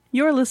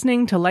You're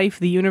listening to Life,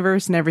 the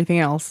Universe, and Everything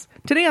Else.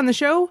 Today on the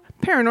show,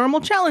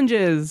 Paranormal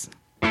Challenges.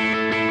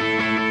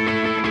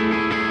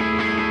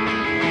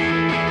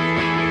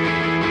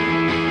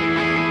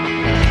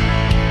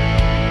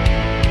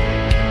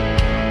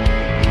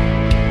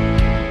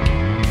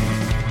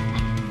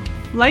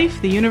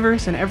 Life, the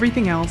Universe, and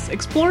Everything Else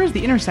explores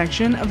the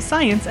intersection of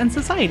science and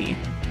society.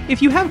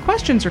 If you have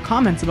questions or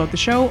comments about the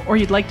show, or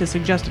you'd like to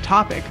suggest a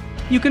topic,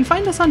 you can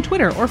find us on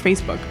Twitter or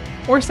Facebook,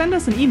 or send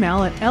us an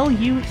email at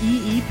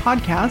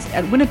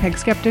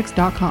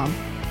lueepodcast@winnipegskeptics.com.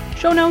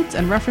 Show notes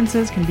and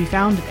references can be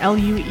found at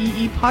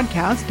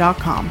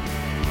lueepodcast.com.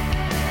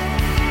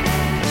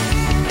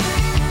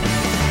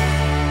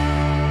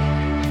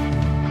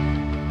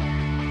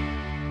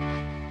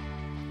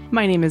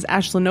 My name is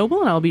Ashlyn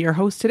Noble, and I'll be your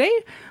host today.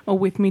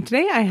 With me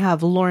today, I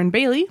have Lauren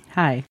Bailey.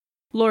 Hi.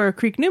 Laura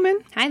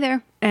Creek-Newman. Hi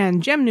there.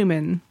 And Jem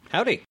Newman.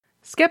 Howdy.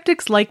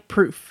 Skeptics like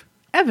proof,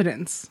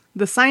 evidence,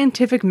 the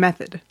scientific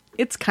method.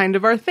 It's kind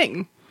of our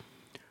thing.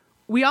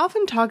 We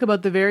often talk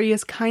about the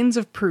various kinds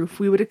of proof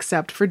we would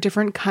accept for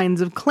different kinds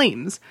of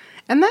claims,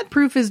 and that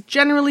proof is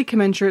generally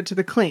commensurate to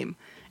the claim.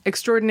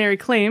 Extraordinary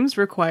claims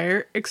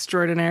require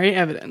extraordinary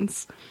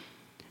evidence.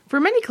 For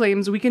many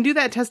claims, we can do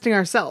that testing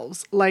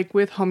ourselves, like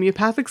with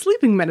homeopathic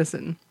sleeping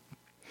medicine.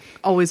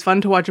 Always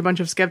fun to watch a bunch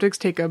of skeptics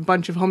take a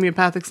bunch of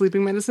homeopathic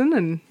sleeping medicine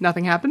and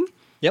nothing happen.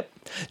 Yep.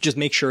 Just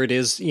make sure it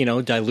is,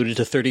 diluted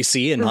to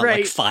 30C and not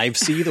like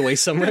 5C the way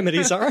some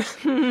remedies are.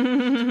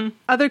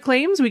 Other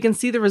claims, we can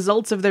see the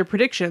results of their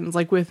predictions,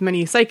 like with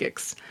many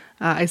psychics.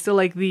 I still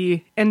like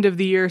the end of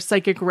the year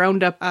psychic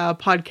roundup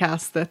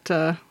podcast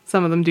that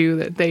some of them do,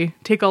 that they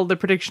take all the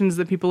predictions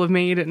that people have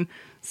made and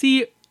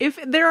see if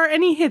there are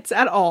any hits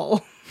at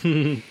all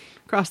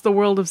across the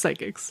world of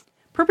psychics.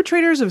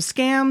 Perpetrators of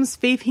scams,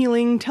 faith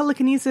healing,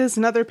 telekinesis,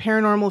 and other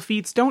paranormal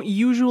feats don't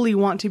usually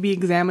want to be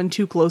examined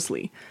too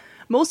closely.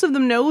 Most of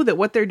them know that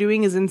what they're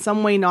doing is in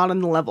some way not on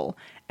the level,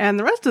 and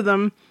the rest of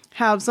them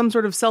have some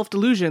sort of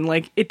self-delusion,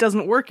 like it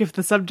doesn't work if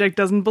the subject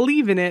doesn't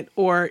believe in it,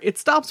 or it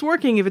stops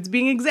working if it's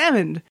being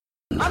examined.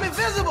 I'm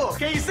invisible!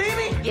 Can you see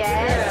me?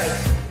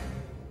 Yes.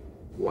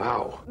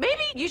 Wow.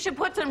 Maybe you should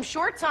put some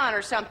shorts on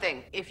or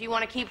something if you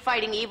want to keep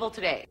fighting evil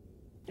today.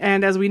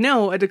 And as we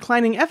know, a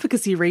declining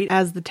efficacy rate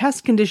as the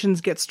test conditions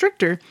get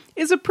stricter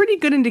is a pretty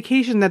good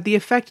indication that the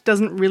effect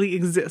doesn't really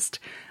exist,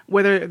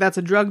 whether that's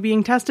a drug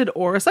being tested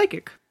or a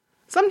psychic.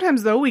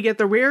 Sometimes, though, we get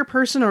the rare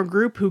person or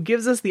group who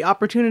gives us the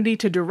opportunity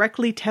to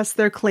directly test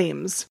their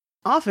claims.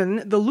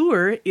 Often, the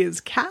lure is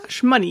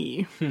cash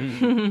money.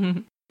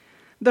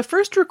 The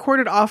first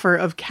recorded offer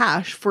of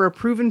cash for a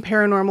proven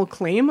paranormal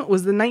claim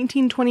was the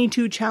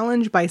 1922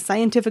 challenge by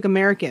Scientific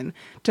American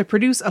to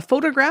produce a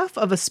photograph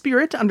of a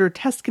spirit under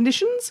test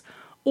conditions,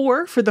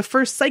 or for the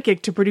first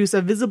psychic to produce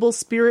a visible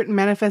spirit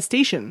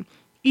manifestation,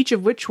 each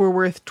of which were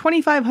worth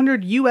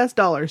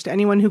 $2,500 to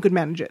anyone who could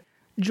manage it.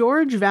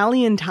 George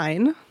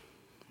Valentine,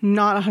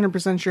 not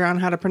 100% sure on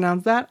how to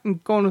pronounce that,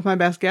 I'm going with my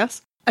best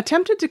guess,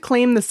 attempted to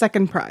claim the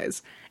second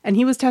prize, and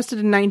he was tested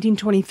in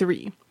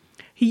 1923.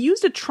 He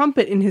used a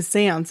trumpet in his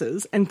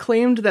seances and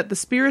claimed that the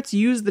spirits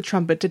used the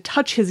trumpet to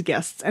touch his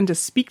guests and to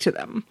speak to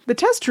them. The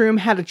test room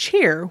had a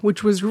chair,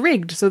 which was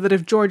rigged so that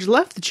if George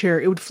left the chair,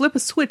 it would flip a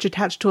switch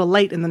attached to a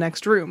light in the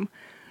next room.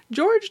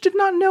 George did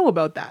not know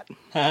about that.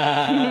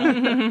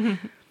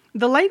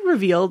 The light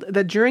revealed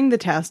that during the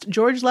test,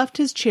 George left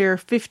his chair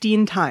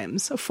 15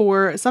 times,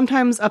 for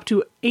sometimes up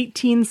to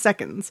 18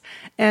 seconds,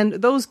 and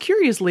those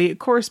curiously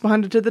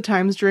corresponded to the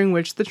times during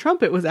which the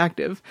trumpet was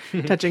active,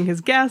 touching his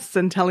guests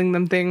and telling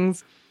them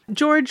things.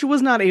 George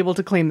was not able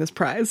to claim this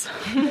prize.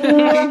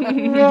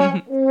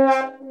 And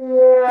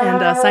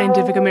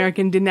Scientific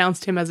American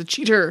denounced him as a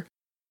cheater.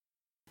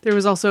 There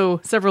was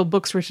also several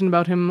books written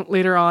about him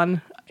later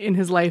on in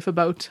his life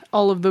about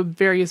all of the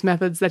various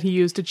methods that he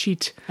used to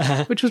cheat,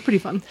 which was pretty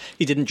fun.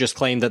 He didn't just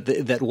claim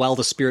that while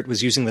the spirit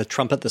was using the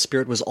trumpet, the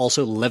spirit was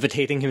also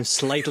levitating him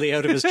slightly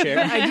out of his chair.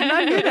 I did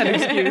not hear that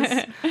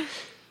excuse.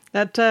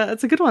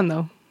 That's a good one,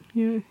 though.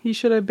 He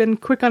should have been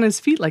quick on his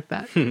feet like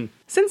that.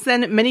 Since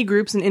then, many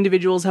groups and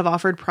individuals have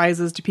offered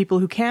prizes to people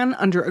who can,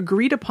 under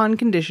agreed-upon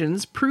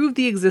conditions, prove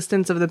the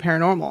existence of the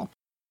paranormal.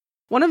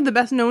 One of the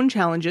best-known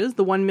challenges,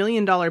 the $1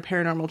 million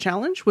Paranormal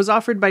Challenge, was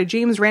offered by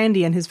James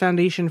Randi and his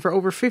foundation for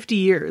over 50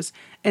 years,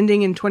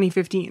 ending in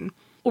 2015.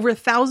 Over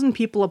 1,000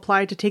 people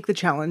applied to take the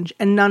challenge,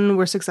 and none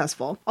were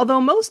successful.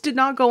 Although most did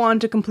not go on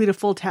to complete a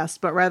full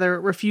test, but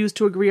rather refused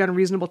to agree on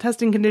reasonable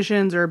testing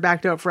conditions or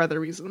backed out for other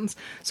reasons.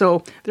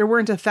 So there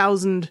weren't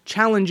 1,000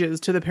 challenges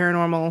to the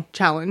Paranormal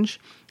Challenge.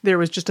 There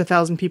was just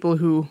 1,000 people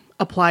who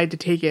applied to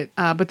take it,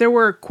 but there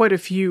were quite a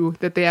few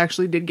that they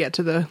actually did get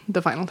to the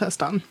final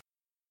test on.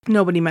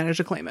 Nobody managed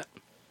to claim it.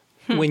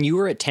 When you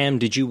were at TAM,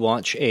 did you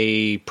watch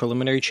a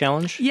preliminary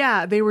challenge?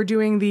 Yeah, they were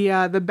doing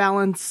the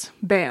balance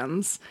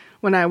bands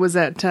when I was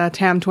at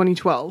TAM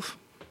 2012.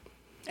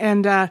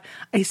 And I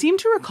seem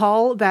to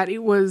recall that it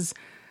was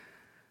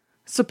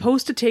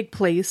supposed to take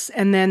place,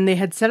 and then they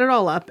had set it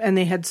all up, and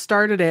they had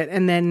started it,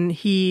 and then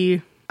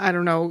he I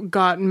don't know,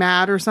 got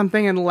mad or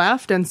something and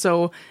left. And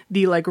so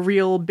the like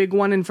real big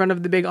one in front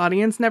of the big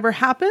audience never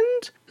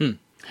happened.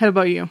 How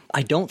about you?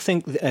 I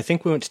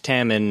think we went to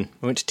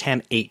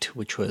TAM 8,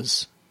 which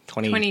was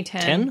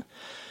 2010.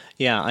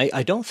 Yeah,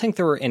 I don't think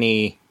there were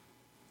any.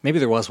 Maybe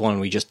there was one.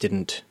 We just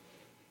didn't.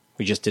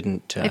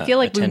 I feel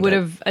like we would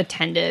have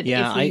attended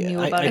if we knew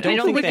about it. I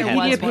don't think the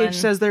Wikipedia page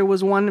says there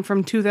was one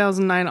from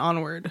 2009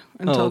 onward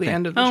until the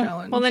end of the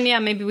challenge. Well, then, yeah,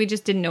 maybe we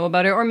just didn't know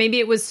about it. Or maybe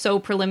it was so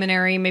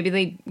preliminary. Maybe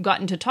they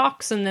got into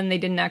talks and then they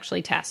didn't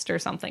actually test or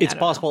something. It's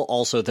possible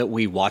also that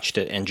we watched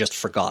it and just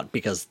forgot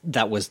because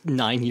that was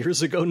 9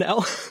 years ago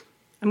now.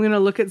 I'm going to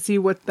look and see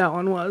what that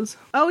one was.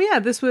 Oh, yeah,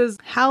 this was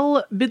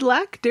Hal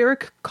Bidlack,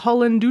 Derek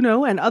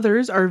Colanduno, and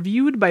others are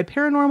viewed by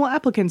paranormal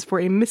applicants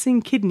for a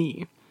missing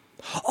kidney.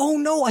 Oh,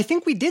 no, I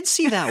think we did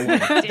see that one.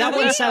 That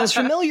one sounds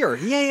familiar.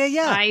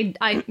 Yeah.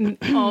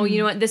 Oh, you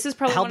know what? This is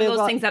probably one of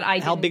those things that I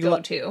didn't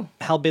go to.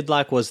 Hal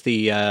Bidlack was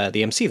the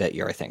MC that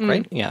year, I think,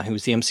 right? Yeah, he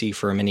was the MC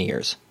for many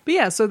years. But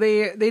yeah, so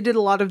they did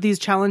a lot of these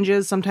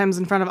challenges, sometimes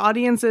in front of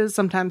audiences,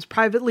 sometimes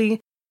privately.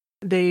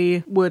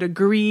 They would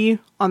agree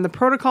on the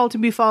protocol to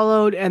be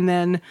followed, and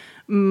then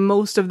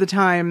most of the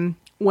time,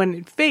 when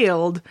it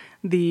failed,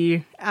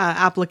 the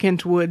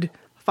applicant would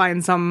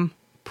find some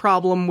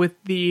problem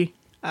with the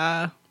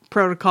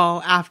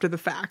protocol after the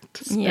fact.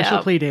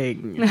 Special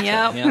pleading.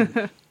 Yeah.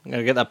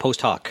 Gotta get that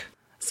post hoc.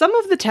 Some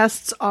of the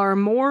tests are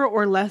more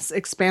or less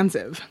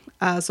expansive.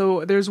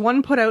 So there's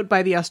one put out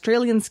by the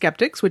Australian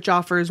Skeptics, which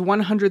offers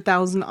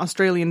 100,000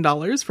 Australian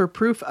dollars for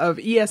proof of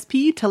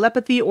ESP,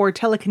 telepathy, or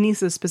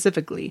telekinesis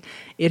specifically.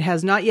 It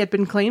has not yet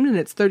been claimed in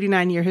its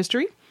 39-year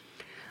history.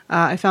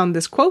 I found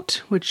this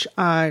quote, which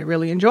I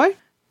really enjoy.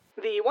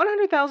 The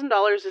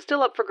 $100,000 is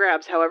still up for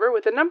grabs, however,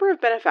 with a number of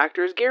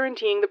benefactors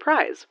guaranteeing the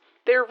prize.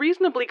 They're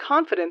reasonably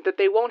confident that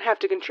they won't have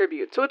to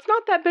contribute, so it's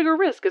not that big a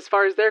risk as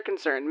far as they're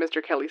concerned,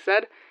 Mr. Kelly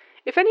said.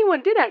 If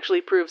anyone did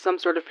actually prove some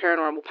sort of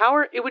paranormal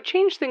power, it would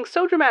change things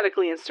so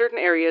dramatically in certain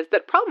areas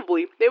that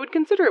probably they would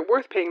consider it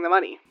worth paying the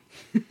money.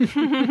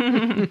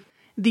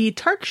 The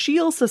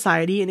Tarksheel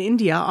Society in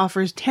India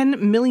offers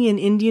 10 million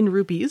Indian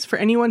rupees for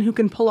anyone who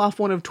can pull off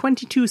one of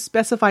 22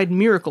 specified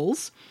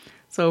miracles.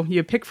 So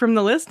you pick from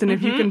the list, and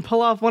if you can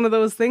pull off one of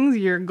those things,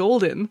 you're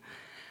golden.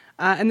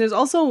 And there's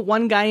also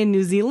one guy in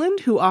New Zealand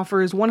who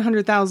offers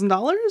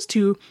 $100,000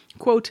 to,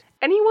 quote,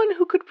 anyone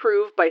who could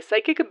prove by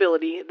psychic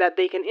ability that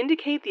they can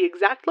indicate the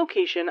exact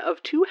location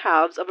of two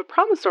halves of a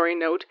promissory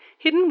note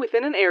hidden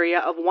within an area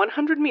of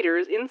 100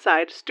 meters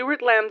inside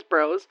Stuart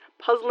Landsborough's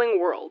puzzling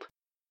world.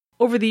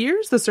 Over the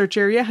years, the search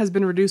area has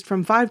been reduced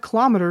from 5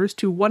 kilometers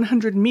to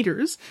 100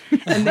 meters,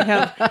 and they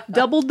have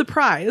doubled the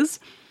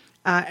prize.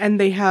 And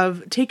they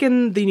have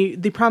taken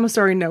the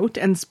promissory note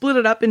and split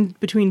it up in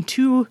between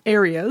 2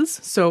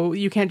 areas, so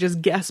you can't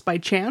just guess by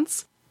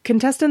chance.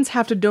 Contestants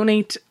have to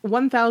donate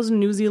 1,000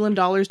 New Zealand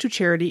dollars to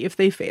charity if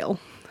they fail.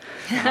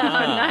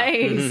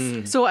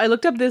 Nice. So I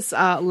looked up this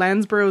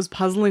Landsborough's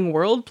Puzzling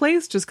World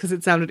place just because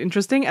it sounded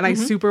interesting, and I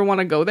super want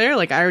to go there.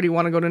 Like, I already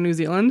want to go to New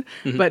Zealand,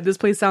 but this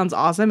place sounds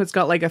awesome. It's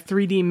got like a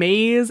 3D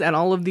maze and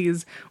all of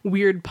these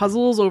weird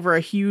puzzles over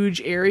a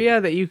huge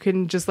area that you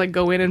can just like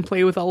go in and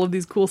play with all of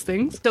these cool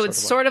things. So it's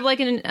sort of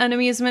like an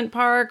amusement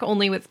park,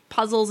 only with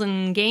puzzles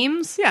and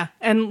games? Yeah,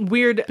 and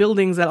weird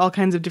buildings at all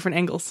kinds of different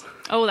angles.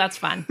 Oh, that's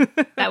fun.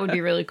 That would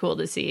be really cool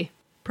to see.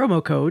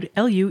 Promo code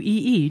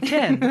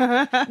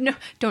LUEE10. No,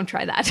 don't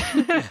try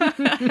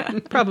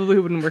that. Probably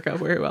wouldn't work out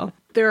very well.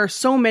 There are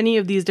so many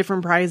of these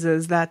different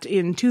prizes that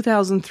in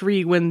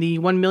 2003, when the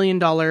 $1 million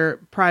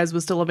prize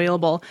was still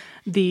available,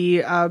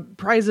 the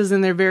prizes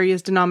in their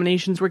various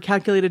denominations were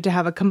calculated to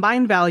have a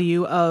combined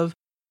value of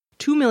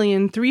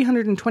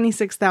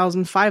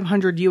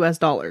 $2,326,500 US,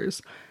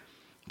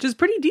 which is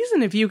pretty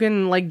decent. If you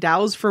can like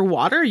douse for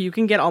water, you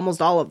can get almost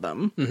all of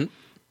them.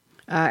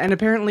 And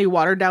apparently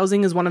water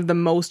dowsing is one of the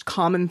most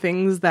common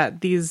things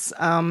that these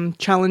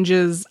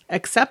challenges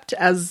accept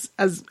as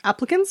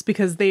applicants,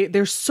 because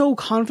they're so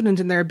confident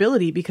in their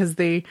ability, because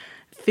they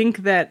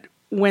think that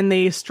when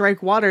they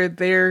strike water,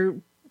 they're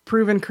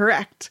proven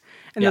correct.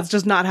 And that's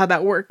just not how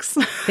that works.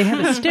 They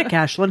have a stick,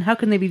 Ashlyn. How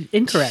can they be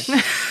incorrect?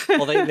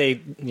 Well, they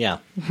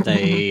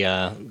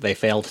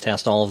fail to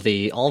test all of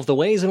the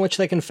ways in which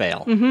they can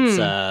fail.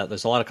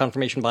 There's a lot of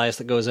confirmation bias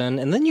that goes in,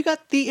 and then you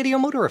got the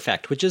idiomotor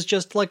effect, which is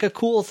just like a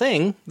cool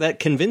thing that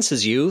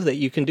convinces you that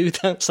you can do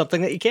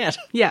something that you can't.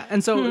 Yeah,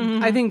 and so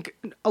I think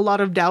a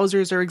lot of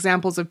dowsers are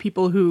examples of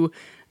people who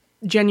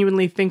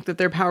genuinely think that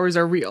their powers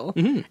are real,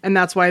 and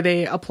that's why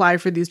they apply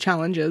for these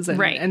challenges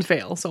and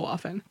fail so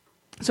often.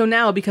 So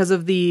now, because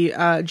of the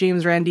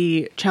James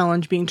Randi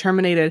challenge being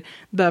terminated,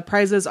 the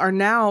prizes are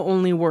now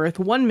only worth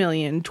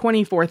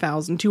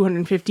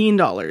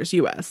 $1,024,215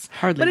 US.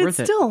 Hardly but worth it.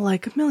 But it's still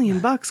like $1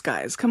 million,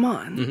 guys. Come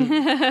on.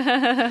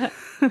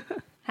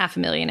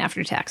 $500,000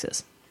 after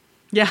taxes.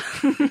 Yeah.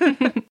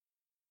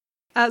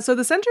 So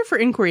the Center for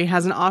Inquiry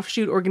has an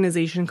offshoot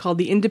organization called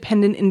the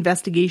Independent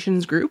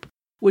Investigations Group,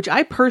 which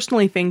I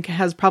personally think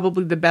has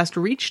probably the best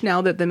reach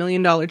now that the $1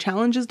 Million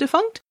Challenge is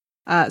defunct.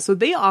 So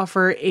they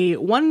offer a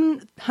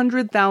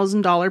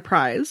 $100,000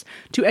 prize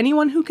to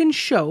anyone who can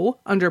show,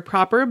 under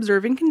proper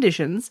observing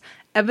conditions,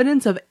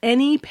 evidence of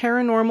any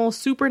paranormal,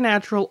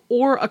 supernatural,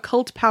 or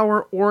occult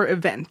power or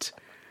event.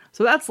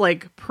 So that's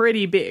like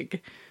pretty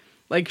big.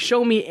 Like,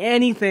 show me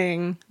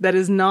anything that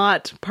is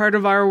not part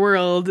of our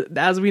world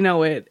as we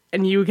know it,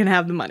 and you can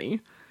have the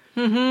money.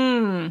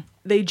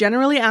 They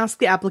generally ask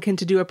the applicant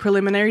to do a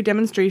preliminary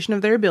demonstration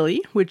of their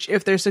ability, which,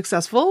 if they're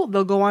successful,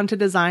 they'll go on to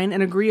design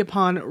and agree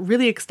upon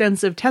really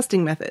extensive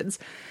testing methods.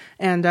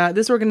 And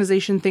this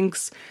organization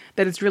thinks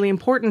that it's really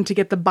important to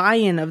get the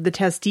buy-in of the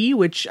testee,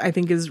 which I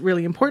think is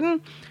really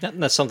important.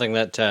 That's something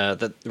that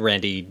that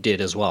Randy did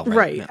as well,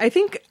 right?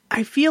 Right.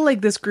 I feel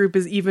like this group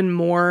is even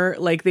more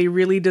like they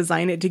really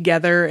design it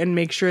together and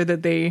make sure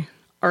that they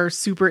are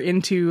super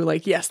into,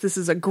 like, yes, this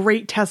is a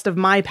great test of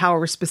my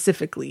power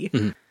specifically.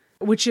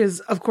 Which is,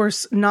 of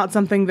course, not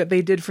something that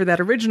they did for that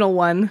original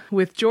one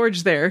with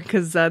George there,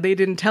 because they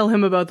didn't tell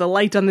him about the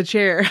light on the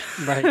chair.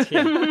 Right,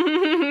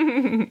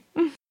 yeah.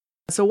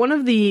 So one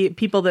of the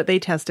people that they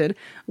tested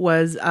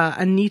was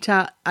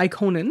Anita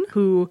Ikonen,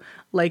 who,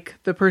 like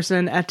the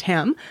person at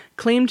TAM,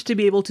 claimed to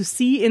be able to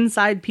see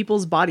inside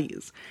people's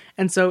bodies.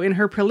 And so in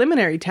her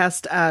preliminary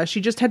test,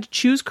 she just had to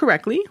choose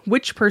correctly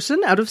which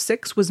person out of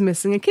 6 was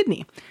missing a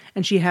kidney.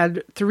 And she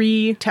had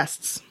 3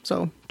 tests.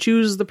 So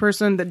choose the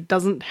person that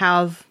doesn't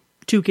have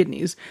 2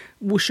 kidneys.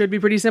 Should be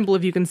pretty simple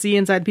if you can see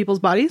inside people's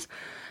bodies.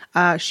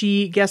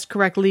 She guessed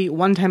correctly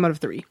 1 time out of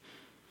 3.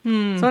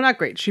 So not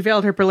great. She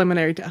failed her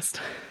preliminary test.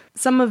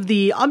 Some of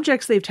the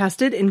objects they've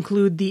tested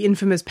include the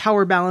infamous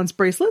power balance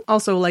bracelet,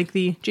 also like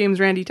the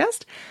James Randi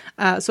test.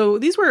 So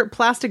these were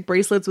plastic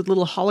bracelets with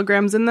little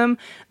holograms in them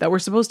that were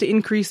supposed to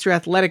increase your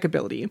athletic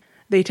ability.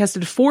 They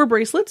tested 4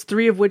 bracelets,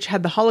 3 of which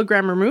had the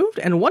hologram removed,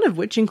 and 1 of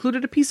which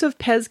included a piece of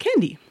Pez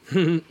candy.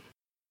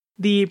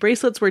 The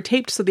bracelets were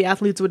taped so the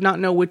athletes would not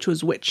know which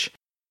was which.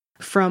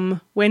 From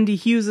Wendy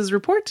Hughes'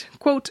 report,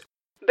 quote,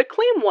 "The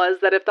claim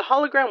was that if the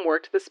hologram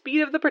worked, the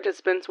speed of the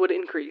participants would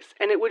increase,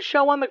 and it would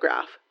show on the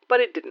graph,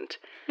 but it didn't.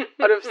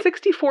 Out of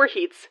 64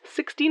 heats,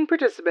 16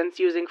 participants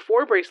using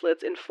 4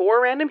 bracelets in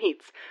 4 random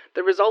heats,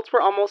 the results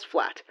were almost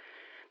flat.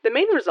 The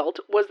main result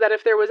was that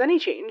if there was any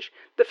change,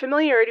 the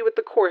familiarity with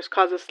the course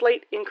caused a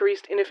slight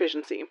increased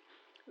inefficiency.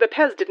 The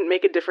Pez didn't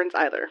make a difference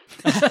either."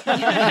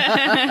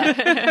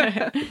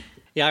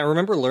 Yeah, I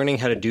remember learning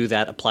how to do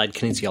that applied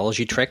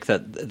kinesiology trick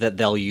that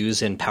they'll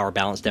use in power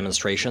balance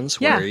demonstrations.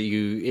 Yeah. Where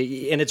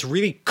and it's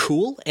really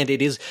cool, and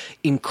it is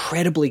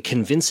incredibly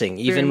convincing,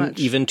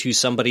 even to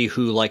somebody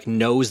who like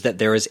knows that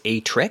there is a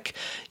trick.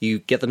 You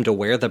get them to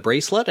wear the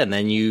bracelet, and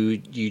then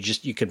you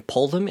can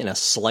pull them in a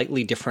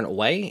slightly different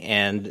way,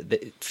 and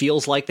it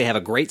feels like they have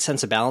a great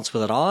sense of balance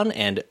with it on,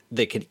 and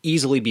they could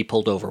easily be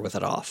pulled over with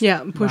it off.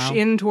 Yeah, push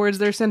in towards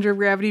their center of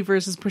gravity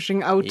versus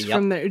pushing out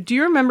from there. Do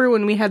you remember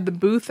when we had the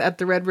booth at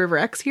the Red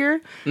River X here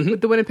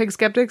with the Winnipeg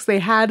Skeptics? They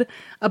had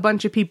a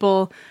bunch of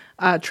people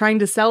trying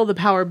to sell the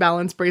power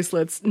balance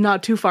bracelets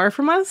not too far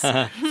from us.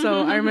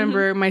 So I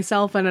remember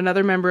myself and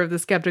another member of the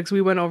Skeptics, we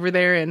went over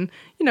there and,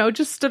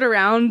 just stood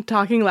around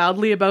talking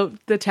loudly about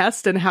the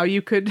test and how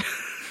you could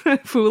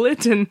fool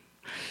it. And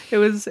it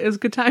was a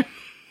good time.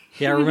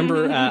 Yeah, I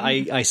remember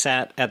I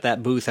sat at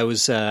that booth. I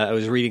was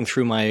reading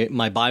through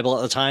my Bible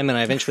at the time, and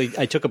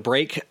I took a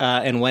break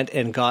and went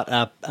and got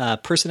a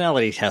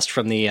personality test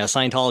from the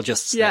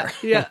Scientologists there.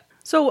 Yeah.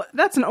 So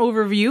that's an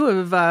overview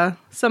of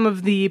some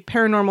of the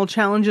paranormal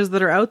challenges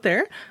that are out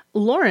there.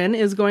 Lauren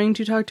is going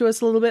to talk to us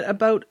a little bit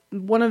about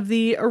one of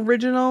the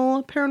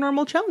original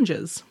paranormal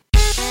challenges.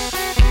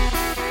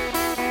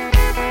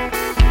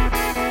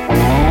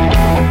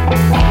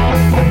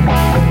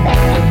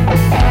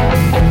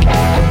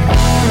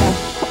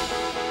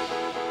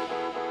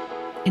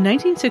 In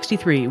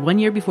 1963, 1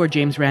 year before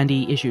James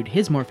Randi issued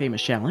his more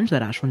famous challenge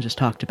that Ashlyn just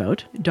talked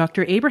about,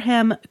 Dr.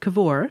 Abraham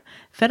Kavor,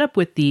 fed up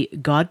with the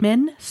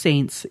godmen,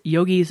 saints,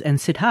 yogis, and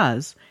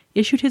siddhas,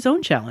 issued his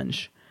own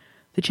challenge.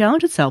 The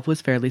challenge itself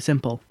was fairly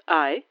simple.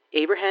 I,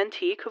 Abraham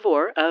T.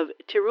 Kavor of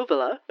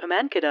Tiruvalla,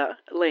 Pamankada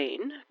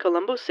Lane,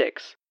 Colombo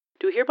 6,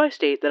 do hereby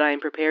state that I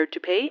am prepared to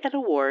pay an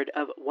award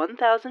of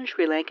 1,000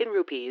 Sri Lankan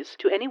rupees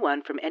to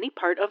anyone from any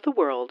part of the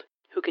world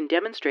who can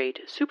demonstrate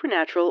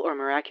supernatural or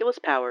miraculous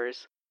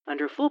powers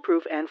under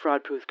foolproof and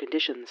fraud-proof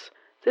conditions.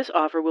 This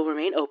offer will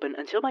remain open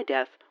until my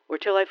death or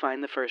till I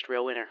find the first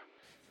real winner.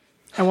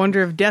 I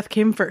wonder if death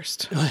came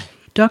first.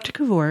 Dr.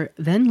 Kavor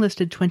then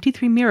listed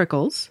 23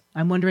 miracles.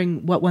 I'm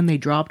wondering what one they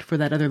dropped for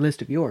that other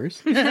list of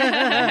yours.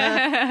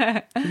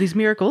 These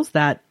miracles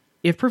that,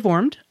 if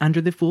performed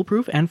under the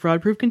foolproof and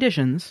fraud-proof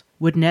conditions,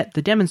 would net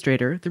the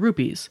demonstrator the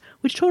rupees,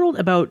 which totaled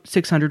about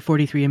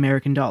 643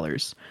 American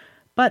dollars.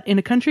 But in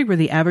a country where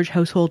the average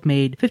household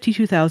made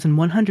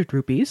 52,100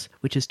 rupees,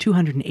 which is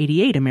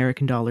 288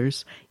 American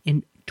dollars,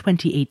 in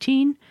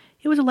 2018,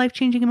 it was a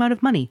life-changing amount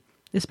of money,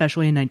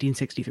 especially in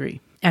 1963.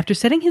 After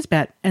setting his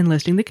bet and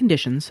listing the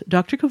conditions,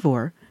 Dr.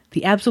 Kavor,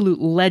 the absolute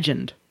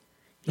legend,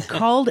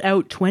 called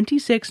out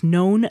 26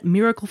 known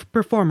miracle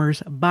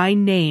performers by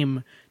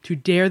name to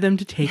dare them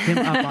to take him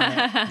up on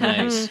it.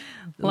 Nice.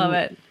 Love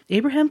it.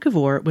 Abraham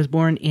Kavor was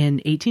born in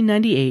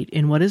 1898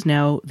 in what is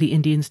now the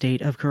Indian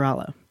state of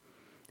Kerala.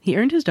 He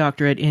earned his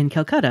doctorate in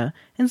Calcutta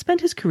and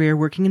spent his career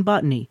working in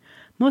botany,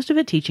 most of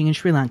it teaching in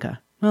Sri Lanka.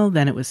 Well,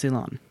 then it was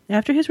Ceylon.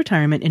 After his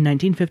retirement in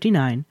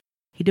 1959,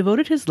 he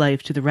devoted his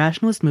life to the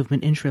rationalist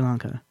movement in Sri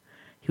Lanka.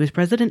 He was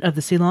president of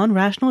the Ceylon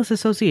Rationalist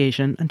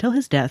Association until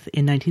his death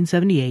in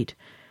 1978,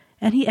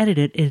 and he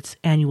edited its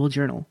annual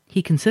journal.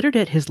 He considered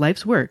it his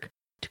life's work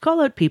to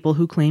call out people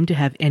who claimed to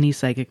have any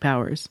psychic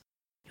powers.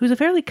 He was a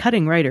fairly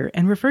cutting writer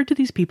and referred to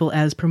these people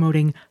as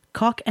promoting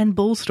cock and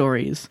bull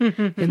stories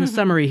in the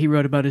summary he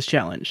wrote about his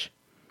challenge.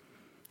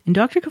 In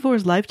Dr.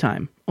 Kavor's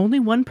lifetime, only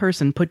one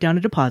person put down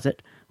a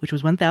deposit, which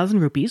was 1,000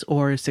 rupees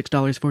or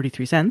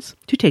 $6.43,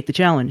 to take the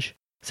challenge.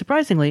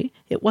 Surprisingly,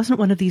 it wasn't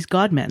one of these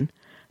godmen,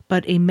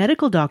 but a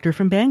medical doctor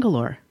from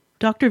Bangalore,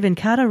 Dr.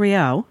 Venkata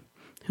Rao,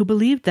 who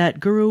believed that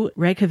Guru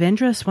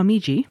Raghavendra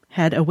Swamiji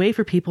had a way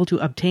for people to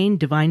obtain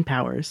divine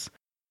powers.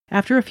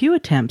 After a few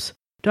attempts,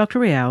 Dr.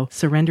 Rao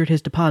surrendered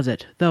his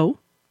deposit, though,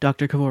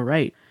 Dr. Kavor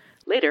writes,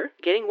 later,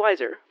 getting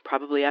wiser,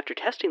 probably after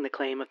testing the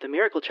claim of the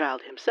miracle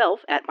child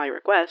himself at my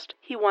request,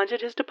 he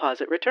wanted his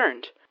deposit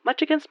returned.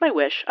 Much against my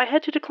wish, I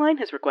had to decline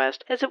his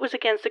request as it was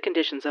against the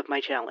conditions of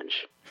my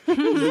challenge.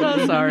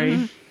 So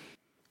sorry.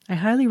 I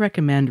highly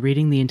recommend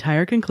reading the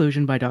entire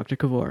conclusion by Dr.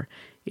 Kavor.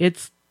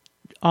 It's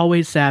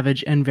always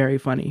savage and very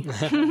funny.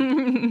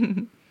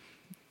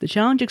 The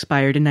challenge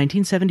expired in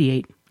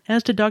 1978,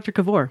 as did Dr.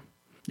 Kavor.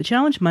 The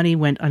challenge money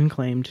went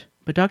unclaimed,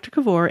 but Dr.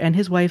 Kavor and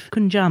his wife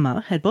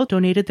Kunjama had both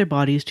donated their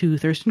bodies to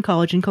Thurston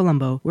College in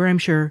Colombo, where I'm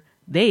sure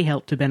they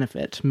helped to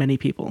benefit many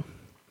people.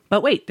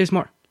 But wait, there's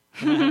more.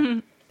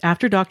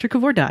 After Dr.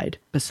 Kavor died,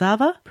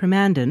 Basava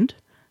Premanand,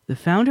 the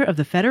founder of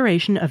the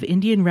Federation of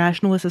Indian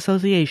Rationalist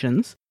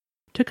Associations,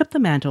 took up the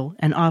mantle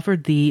and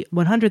offered the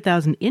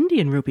 100,000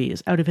 Indian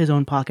rupees out of his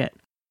own pocket.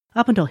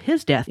 Up until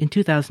his death in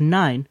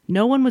 2009,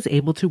 no one was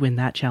able to win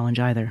that challenge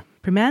either.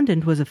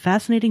 Premanand was a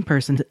fascinating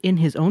person in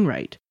his own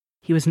right.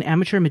 He was an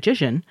amateur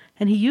magician,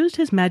 and he used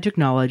his magic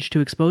knowledge to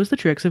expose the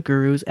tricks of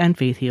gurus and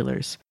faith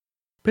healers.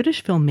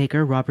 British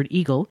filmmaker Robert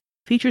Eagle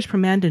features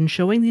Premanand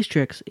showing these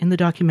tricks in the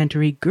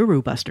documentary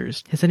Guru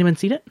Busters. Has anyone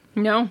seen it?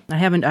 No. I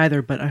haven't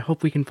either, but I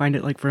hope we can find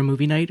it for a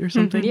movie night or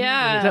something.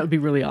 Yeah. That would be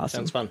really awesome.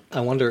 Sounds fun.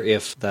 I wonder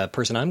if the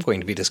person I'm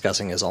going to be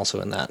discussing is also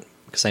in that,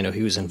 because I know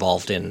he was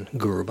involved in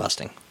guru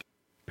busting.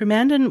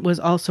 Premanand was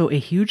also a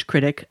huge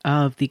critic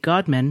of the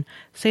godman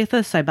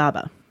Setha Sai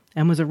Baba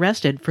and was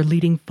arrested for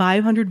leading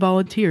 500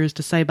 volunteers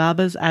to Sai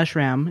Baba's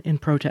ashram in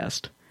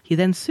protest. He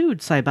then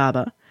sued Sai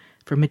Baba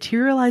for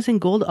materializing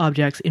gold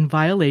objects in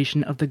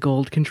violation of the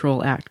Gold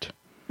Control Act.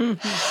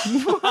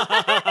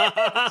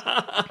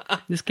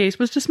 This case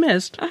was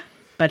dismissed,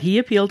 but he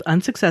appealed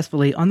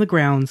unsuccessfully on the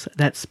grounds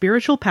that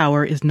spiritual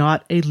power is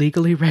not a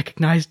legally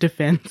recognized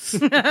defense.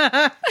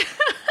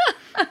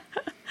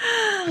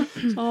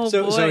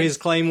 So his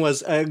claim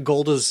was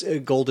gold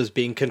is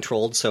being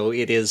controlled, so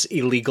it is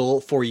illegal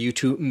for you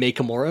to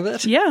make more of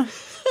it? Yeah.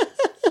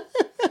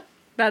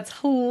 That's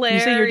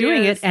hilarious. You say you're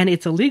doing it, and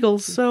it's illegal,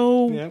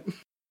 so... Yep.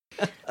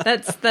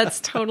 That's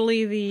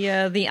totally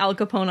the Al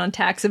Capone on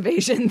tax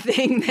evasion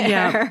thing there.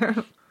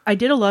 Yeah. I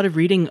did a lot of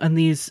reading on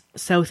these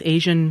South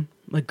Asian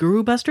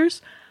guru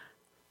busters,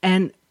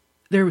 and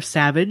they're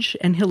savage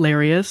and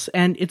hilarious,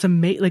 and it's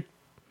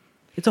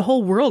it's a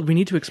whole world we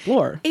need to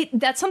explore.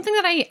 That's something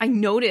that I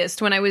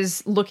noticed when I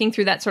was looking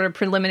through that sort of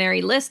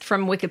preliminary list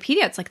from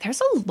Wikipedia. It's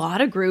there's a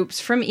lot of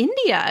groups from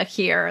India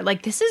here.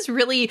 This is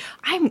really,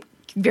 I'm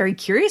very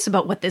curious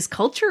about what this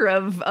culture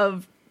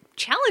of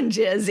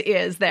challenges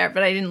is there,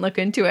 but I didn't look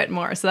into it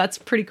more. So that's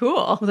pretty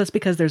cool. Well, that's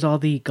because there's all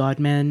the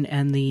godmen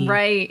and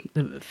the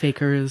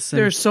fakers.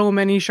 There's so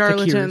many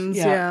charlatans.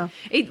 Yeah.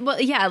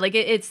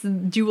 It's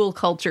dual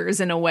cultures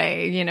in a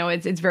way.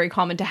 It's very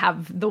common to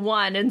have the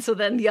one, and so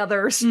then the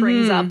other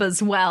springs up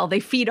as well.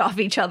 They feed off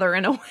each other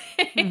in a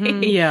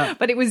way. Yeah.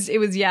 But it was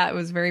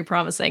very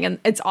promising, and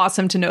it's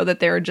awesome to know that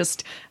they're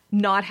just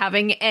not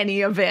having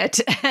any of it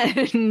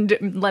and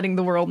letting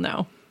the world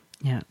know.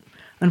 Yeah.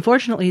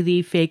 Unfortunately,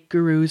 the fake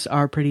gurus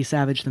are pretty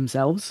savage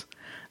themselves.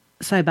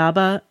 Sai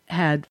Baba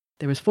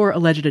there was 4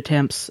 alleged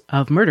attempts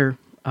of murder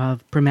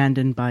of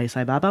Premanand by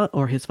Sai Baba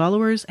or his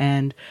followers,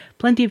 and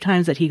plenty of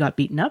times that he got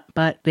beaten up,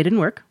 but they didn't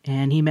work,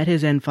 and he met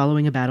his end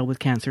following a battle with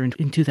cancer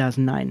in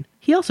 2009.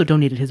 He also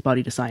donated his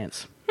body to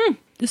science.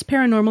 This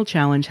paranormal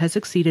challenge has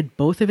exceeded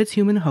both of its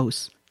human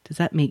hosts. Does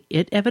that make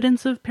it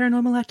evidence of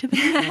paranormal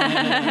activity?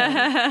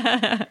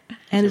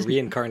 And is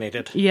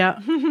reincarnated. Yeah.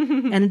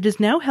 And it is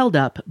now held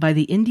up by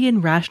the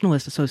Indian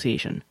Rationalist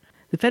Association.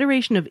 The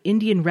Federation of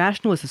Indian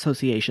Rationalist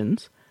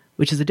Associations,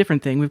 which is a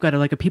different thing. We've got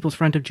a People's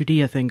Front of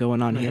Judea thing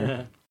going on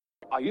here.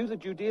 Are you the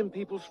Judean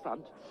People's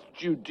Front?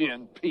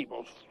 Judean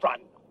People's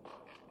Front?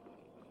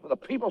 The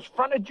People's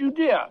Front of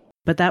Judea.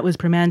 But that was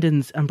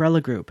Premanand's umbrella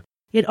group.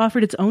 It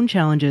offered its own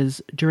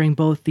challenges during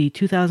both the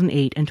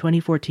 2008 and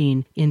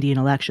 2014 Indian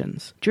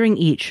elections. During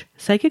each,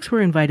 psychics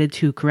were invited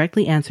to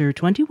correctly answer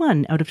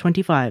 21 out of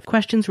 25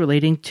 questions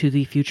relating to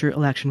the future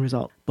election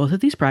result. Both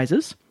of these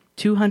prizes,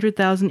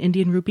 200,000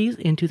 Indian rupees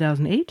in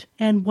 2008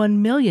 and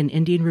 1 million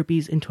Indian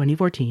rupees in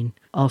 2014.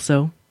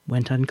 Also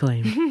went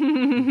unclaimed.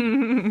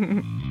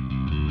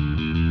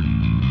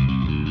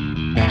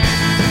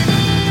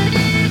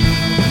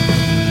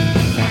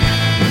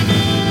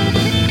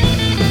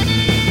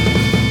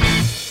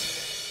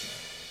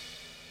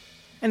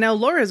 And now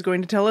Laura is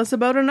going to tell us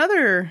about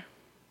another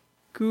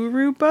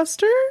guru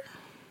buster?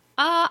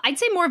 I'd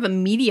say more of a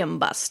medium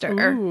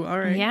buster. Ooh, all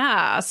right.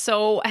 Yeah.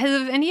 So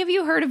have any of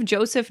you heard of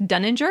Joseph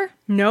Dunninger?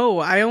 No,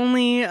 I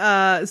only,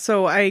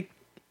 so I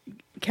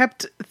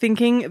kept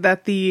thinking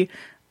that the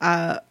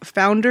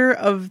founder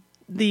of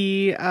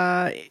the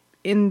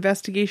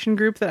investigation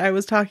group that I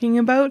was talking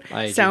about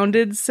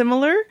sounded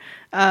similar.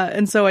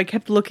 And so I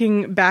kept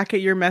looking back at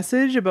your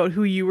message about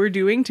who you were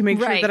doing to make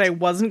sure that I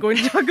wasn't going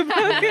to talk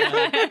about him.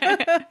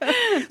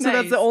 So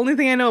that's the only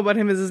thing I know about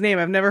him is his name.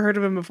 I've never heard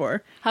of him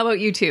before. How about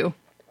you two?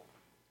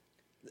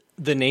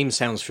 The name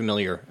sounds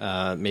familiar.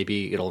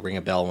 Maybe it'll ring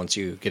a bell once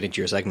you get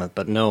into your segment,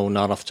 but no,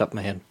 not off the top of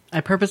my head.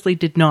 I purposely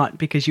did not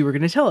because you were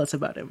going to tell us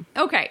about him.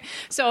 Okay.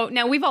 So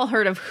now we've all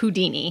heard of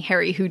Houdini,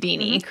 Harry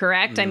Houdini,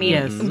 correct? I mean,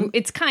 Yes.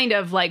 It's kind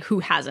of like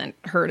who hasn't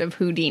heard of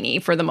Houdini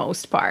for the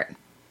most part.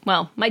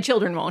 Well, my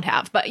children won't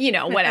have, but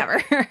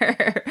whatever.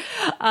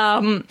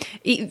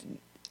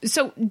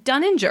 So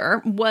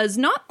Dunninger was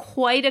not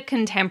quite a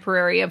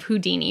contemporary of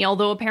Houdini,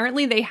 although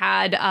apparently they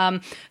had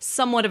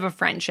somewhat of a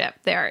friendship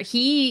there.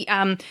 He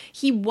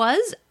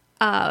was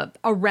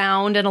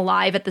around and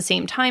alive at the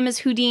same time as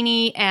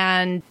Houdini,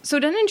 and so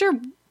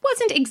Dunninger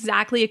wasn't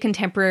exactly a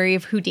contemporary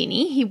of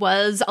Houdini. He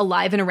was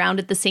alive and around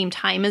at the same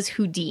time as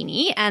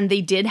Houdini, and they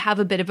did have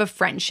a bit of a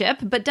friendship,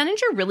 but Dunninger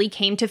really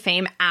came to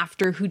fame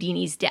after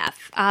Houdini's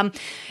death.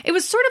 It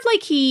was sort of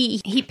like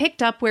he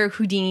picked up where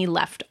Houdini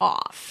left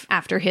off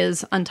after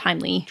his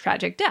untimely,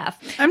 tragic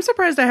death. I'm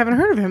surprised I haven't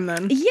heard of him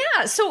then.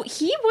 Yeah, so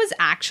he was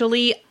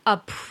actually a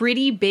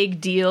pretty big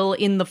deal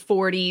in the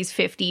 40s,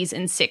 50s,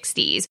 and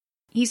 60s.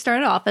 He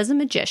started off as a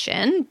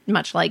magician,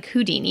 much like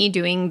Houdini,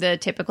 doing the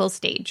typical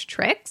stage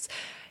tricks.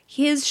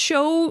 His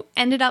show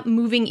ended up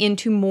moving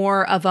into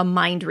more of a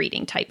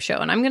mind-reading type show,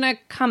 and I'm going to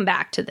come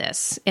back to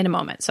this in a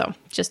moment, so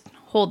just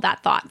hold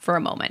that thought for a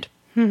moment.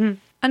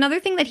 Another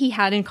thing that he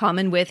had in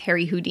common with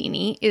Harry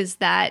Houdini is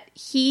that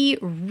he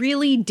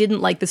really didn't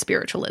like the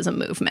spiritualism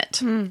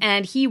movement,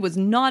 and he was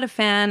not a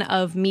fan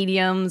of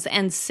mediums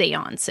and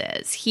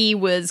seances. He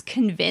was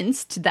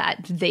convinced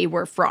that they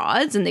were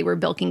frauds and they were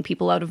bilking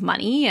people out of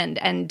money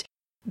and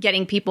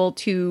getting people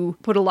to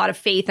put a lot of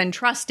faith and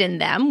trust in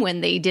them when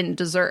they didn't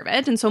deserve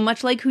it. And so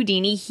much like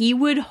Houdini, he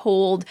would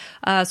hold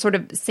sort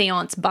of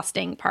seance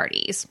busting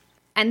parties.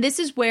 And this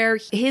is where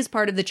his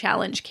part of the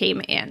challenge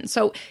came in.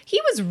 So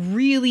he was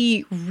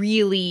really,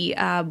 really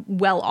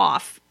well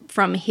off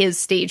from his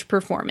stage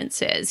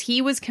performances.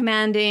 He was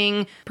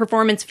commanding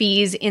performance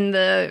fees in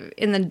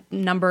the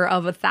number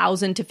of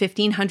 $1,000 to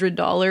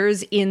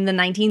 $1,500 in the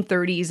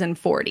 1930s and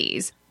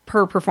 40s.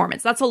 Per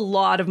performance. That's a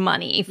lot of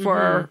money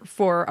for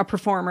a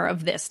performer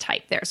of this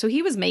type there. So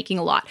he was making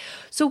a lot.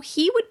 So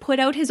he would put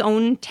out his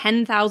own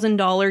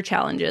 $10,000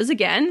 challenges.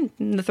 Again,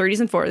 in the 30s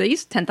and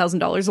 40s,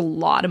 $10,000, a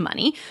lot of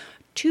money,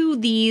 to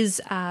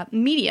these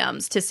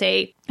mediums to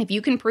say, if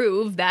you can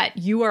prove that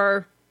you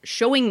are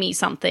showing me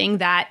something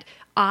that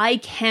I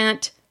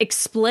can't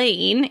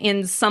explain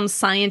in some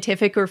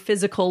scientific or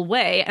physical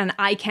way and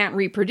I can't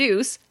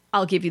reproduce,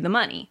 I'll give you the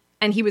money.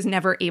 And he was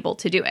never able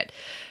to do it.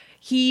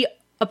 He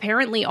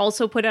apparently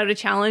also put out a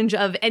challenge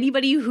of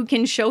anybody who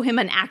can show him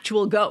an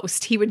actual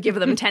ghost, he would give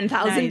them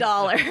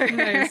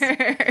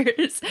 $10,000.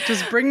 Nice.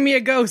 Just bring me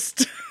a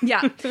ghost.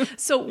 Yeah.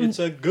 So It's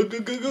a go.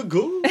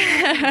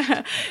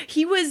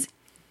 he was...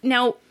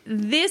 Now,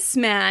 this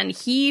man,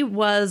 he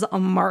was a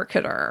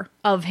marketer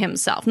of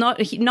himself. Not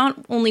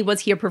only was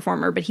he a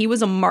performer, but he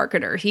was a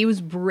marketer. He was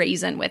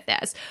brazen with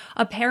this.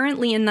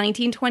 Apparently, in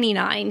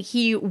 1929,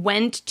 he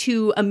went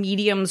to a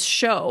medium's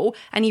show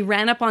and he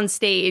ran up on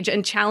stage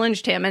and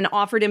challenged him and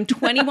offered him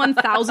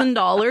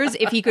 $21,000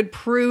 if he could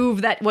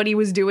prove that what he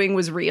was doing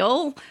was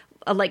real.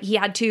 Like he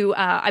had to,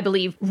 I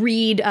believe,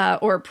 read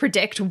or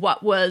predict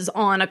what was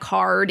on a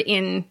card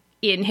in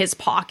his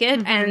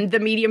pocket, and the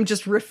medium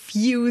just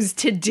refused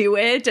to do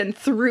it and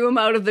threw him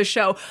out of the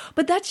show.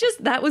 But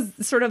that was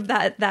sort of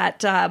that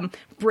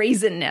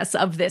brazenness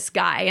of this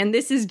guy. And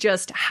this is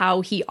just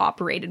how he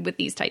operated with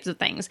these types of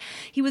things.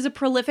 He was a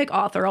prolific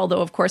author,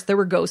 although of course there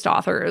were ghost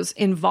authors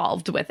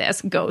involved with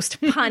this.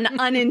 Ghost, pun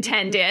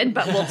unintended,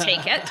 but we'll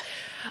take it.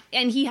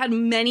 And he had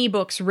many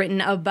books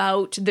written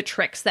about the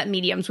tricks that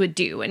mediums would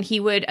do. And he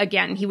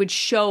would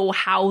show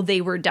how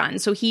they were done.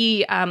 So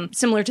he,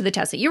 similar to the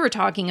test that you were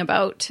talking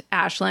about,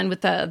 Ashlyn,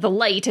 with the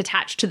light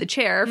attached to the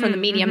chair from the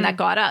medium that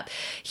got up,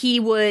 he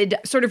would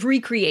sort of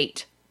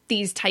recreate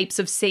these types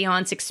of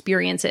seance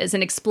experiences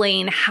and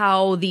explain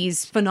how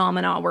these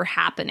phenomena were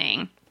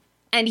happening.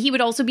 And he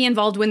would also be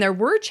involved when there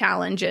were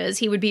challenges.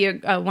 He would be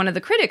one of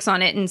the critics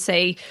on it and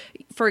say,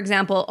 for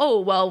example, oh,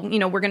 well,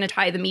 we're going to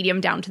tie the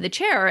medium down to the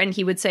chair. And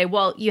he would say,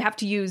 well, you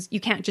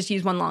can't just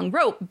use one long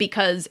rope,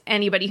 because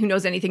anybody who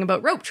knows anything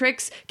about rope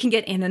tricks can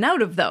get in and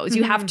out of those.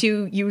 You have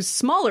to use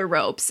smaller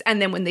ropes.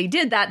 And then when they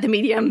did that, the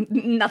medium,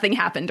 nothing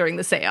happened during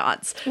the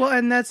seance. Well,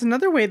 and that's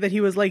another way that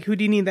he was like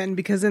Houdini then,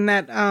 because in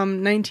that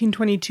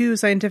 1922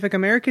 Scientific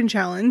American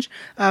Challenge,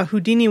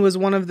 Houdini was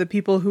one of the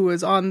people who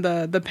was on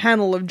the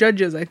panel of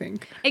judges, I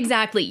think.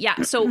 Exactly.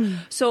 Yeah.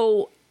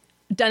 So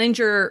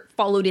Dunninger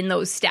followed in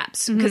those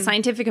steps, because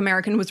Scientific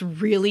American was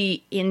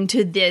really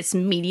into this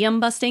medium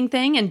busting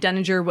thing, and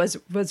Dunninger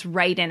was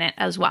right in it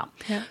as well.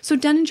 Yeah. So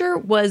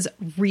Dunninger was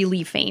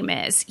really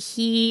famous.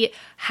 He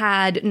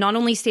had not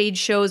only stage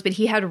shows, but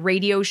he had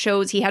radio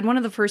shows. He had one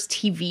of the first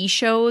TV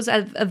shows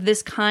of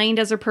this kind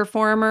as a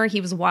performer. He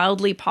was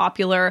wildly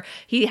popular.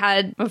 He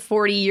had a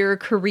 40-year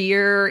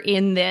career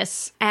in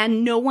this,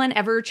 and no one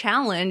ever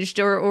challenged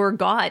or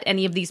got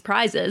any of these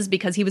prizes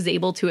because he was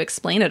able to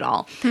explain it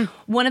all.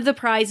 One of the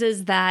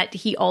prizes that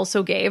he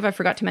also gave, I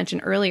forgot to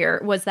mention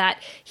earlier, was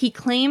that he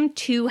claimed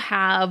to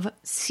have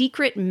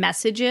secret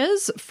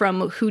messages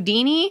from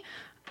Houdini,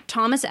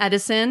 Thomas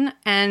Edison,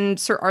 and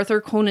Sir Arthur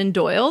Conan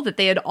Doyle that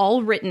they had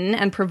all written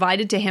and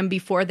provided to him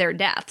before their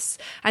deaths.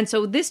 And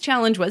so this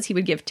challenge was he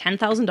would give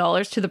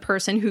 $10,000 to the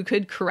person who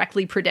could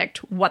correctly predict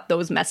what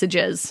those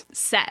messages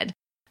said.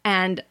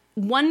 And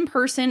one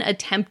person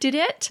attempted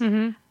it,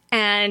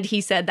 and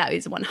he said that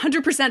is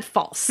 100%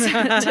 false to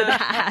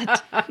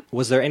that.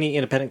 Was there any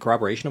independent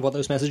corroboration of what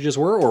those messages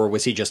were, or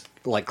was he just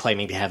like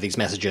claiming to have these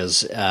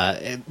messages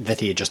that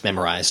he had just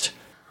memorized?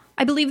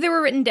 I believe they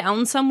were written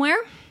down somewhere.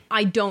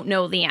 I don't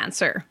know the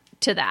answer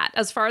to that.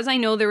 As far as I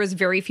know, there was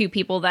very few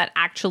people that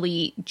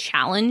actually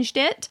challenged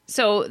it.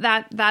 So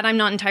that I'm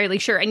not entirely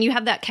sure. And you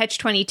have that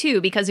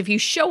catch-22, because if you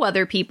show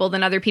other people,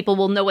 then other people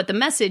will know what the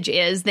message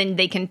is. Then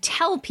they can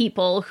tell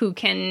people who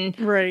can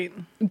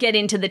get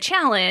into the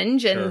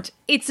challenge. And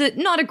it's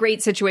not a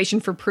great situation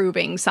for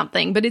proving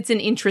something, but it's an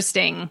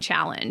interesting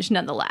challenge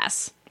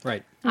nonetheless.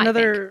 Right.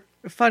 Another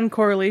fun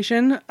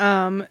correlation,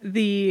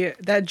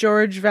 that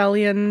George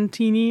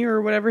Valiantini,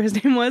 or whatever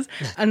his name was,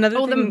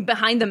 the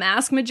behind the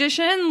mask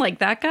magician, like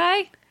that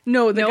guy?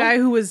 No, the guy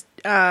who was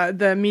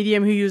the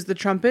medium who used the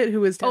trumpet, who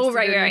was tested. Oh,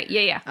 right.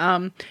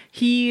 Yeah.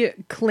 He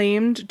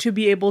claimed to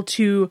be able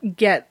to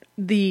get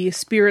the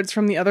spirits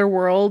from the other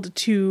world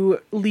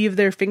to leave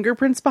their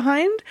fingerprints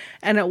behind.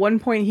 And at one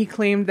point he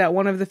claimed that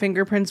one of the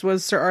fingerprints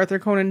was Sir Arthur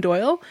Conan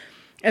Doyle.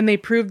 And they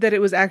proved that it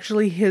was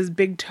actually his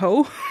big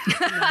toe.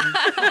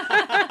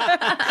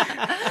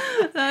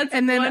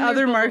 And then wonderful.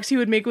 Other marks he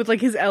would make with like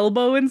his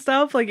elbow and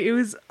stuff. Like it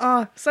was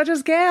such a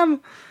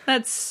scam.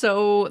 That's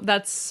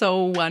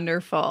so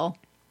wonderful.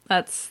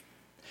 That's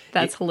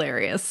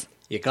hilarious.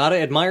 You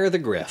gotta admire the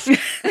grift.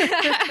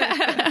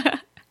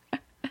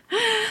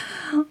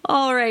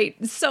 All right.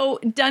 So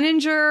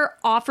Dunninger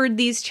offered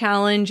these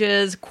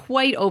challenges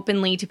quite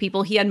openly to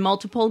people. He had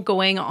multiple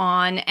going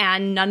on,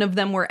 and none of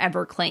them were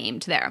ever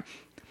claimed there.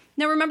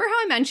 Now, remember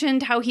how I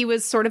mentioned how he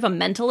was sort of a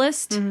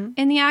mentalist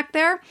in the act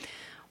there?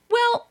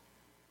 Well,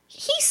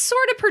 he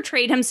sort of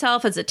portrayed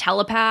himself as a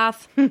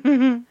telepath.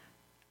 So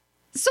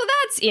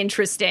that's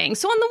interesting.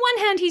 So on the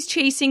one hand, he's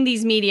chasing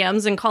these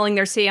mediums and calling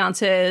their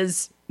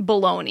seances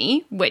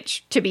baloney,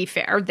 which, to be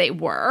fair, they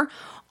were.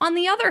 On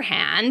the other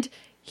hand,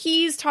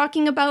 he's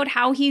talking about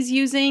how he's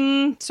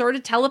using sort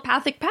of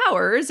telepathic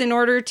powers in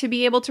order to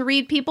be able to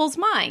read people's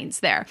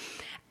minds there.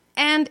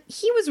 And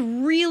he was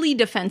really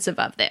defensive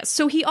of this.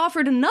 So he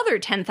offered another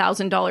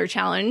 $10,000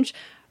 challenge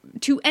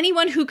to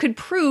anyone who could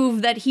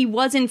prove that he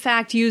was in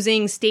fact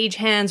using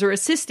stagehands or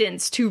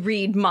assistants to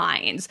read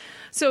minds.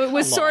 So it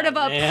was sort of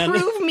a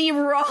prove me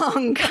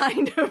wrong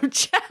kind of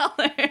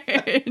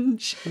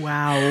challenge.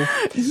 Wow.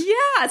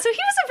 Yeah, so he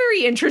was a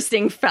very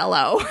interesting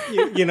fellow.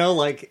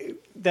 Like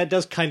that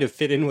does kind of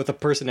fit in with the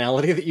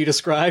personality that you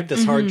described,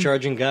 this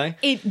hard-charging guy.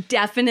 It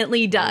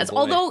definitely does. Oh, boy.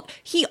 Although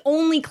he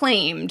only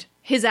claimed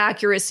his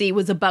accuracy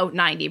was about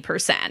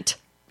 90%.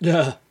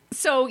 Yeah.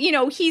 So,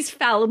 he's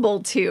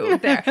fallible too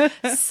there.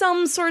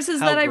 Some sources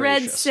that I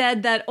read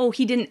said that,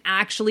 he didn't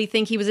actually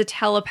think he was a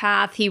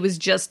telepath. He was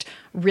just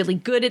really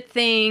good at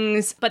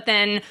things. But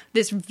then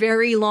this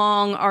very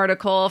long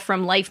article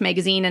from Life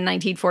magazine in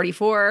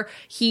 1944,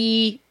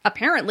 he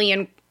apparently,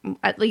 and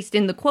at least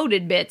in the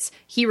quoted bits,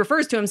 he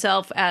refers to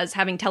himself as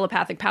having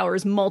telepathic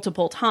powers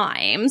multiple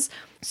times.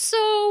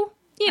 So,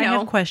 I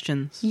have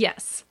questions.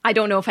 Yes. I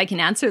don't know if I can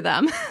answer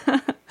them.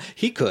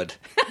 He could.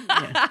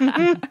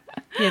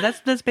 Yeah,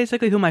 that's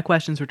basically who my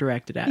questions were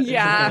directed at.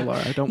 Yeah. Okay,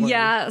 Laura, don't worry.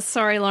 Yeah,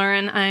 sorry,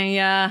 Lauren.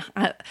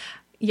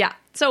 Yeah.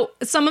 So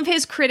some of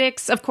his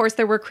critics, of course,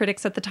 there were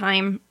critics at the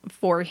time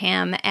for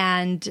him,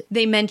 and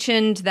they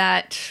mentioned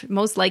that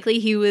most likely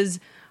he was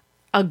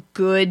a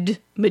good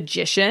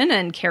magician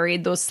and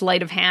carried those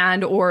sleight of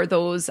hand or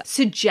those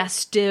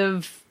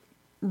suggestive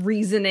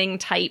reasoning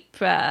type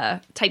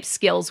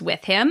skills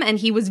with him, and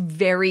he was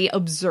very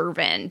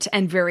observant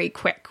and very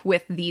quick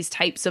with these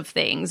types of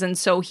things. And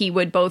so he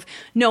would both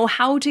know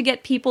how to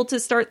get people to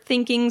start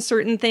thinking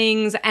certain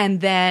things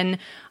and then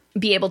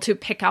be able to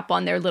pick up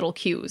on their little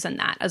cues and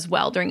that as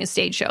well during his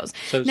stage shows.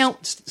 So now,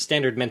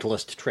 standard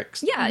mentalist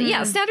tricks.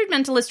 yeah, standard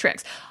mentalist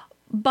tricks.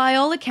 By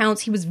all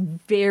accounts, he was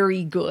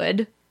very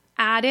good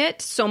at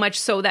it, so much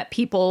so that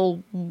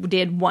people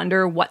did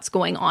wonder what's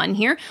going on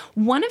here.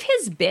 One of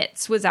his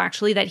bits was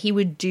actually that he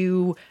would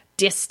do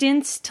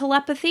distance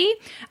telepathy.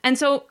 And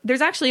so there's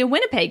actually a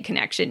Winnipeg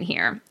connection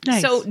here.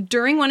 Nice. So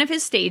during one of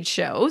his stage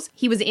shows,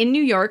 he was in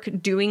New York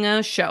doing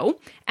a show,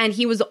 and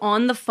he was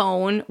on the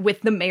phone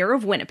with the mayor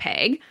of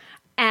Winnipeg,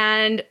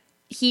 and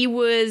he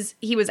was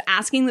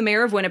asking the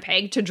mayor of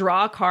Winnipeg to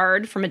draw a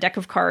card from a deck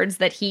of cards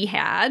that he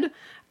had.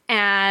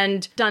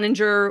 And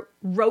Dunninger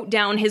wrote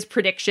down his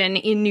prediction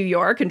in New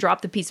York and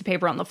dropped the piece of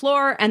paper on the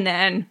floor, and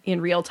then in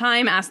real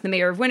time asked the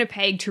mayor of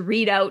Winnipeg to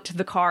read out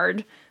the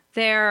card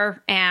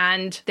there.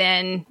 And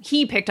then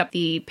he picked up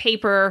the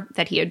paper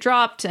that he had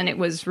dropped, and it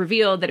was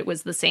revealed that it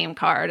was the same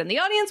card, and the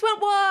audience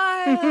went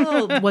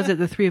wild. Was it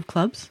the 3 of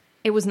clubs?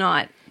 It was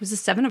not. It was the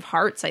 7 of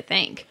hearts, I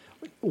think.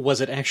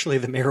 Was it actually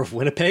the mayor of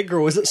Winnipeg, or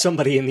was it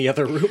somebody in the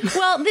other room?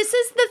 Well, this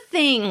is the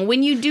thing.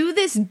 When you do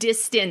this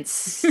distance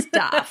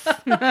stuff,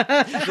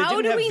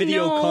 how do we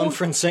video know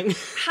conferencing?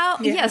 how?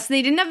 Yes,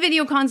 they didn't have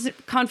video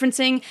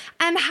conferencing,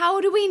 and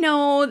how do we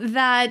know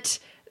that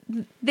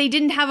they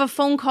didn't have a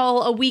phone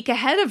call a week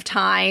ahead of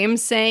time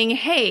saying,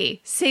 "Hey,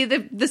 say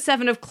the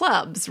 7 of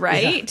clubs,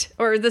 right,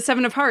 or the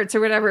 7 of hearts,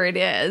 or whatever it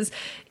is."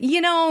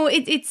 You know,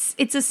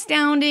 it's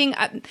astounding.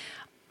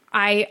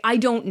 I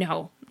don't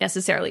know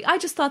necessarily. I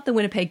just thought the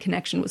Winnipeg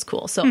connection was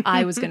cool, so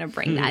I was going to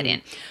bring that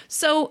in.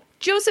 So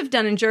Joseph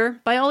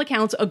Dunninger, by all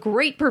accounts, a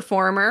great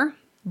performer,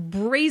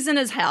 brazen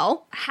as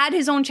hell, had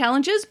his own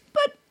challenges,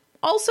 but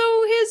also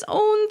his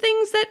own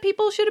things that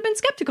people should have been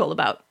skeptical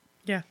about.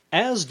 Yeah.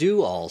 As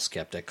do all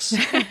skeptics.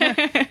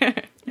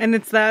 And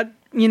it's that,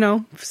 you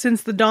know,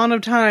 since the dawn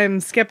of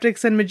time,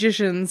 skeptics and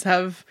magicians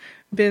have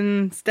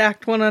been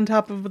stacked one on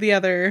top of the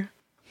other.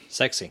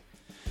 Sexy.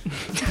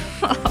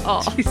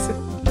 Jesus.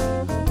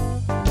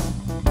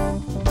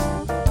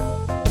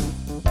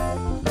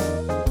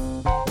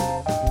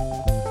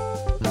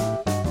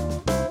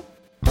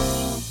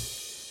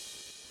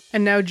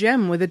 And now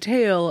Jem with a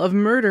tale of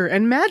murder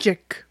and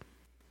magic.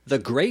 The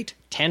Great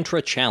Tantra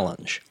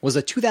Challenge was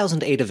a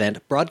 2008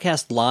 event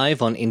broadcast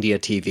live on India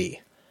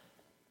TV.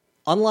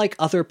 Unlike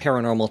other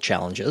paranormal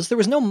challenges, there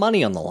was no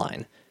money on the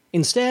line.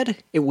 Instead,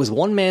 it was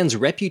one man's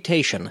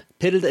reputation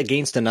pitted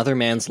against another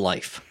man's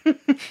life.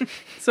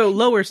 So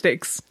lower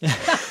stakes.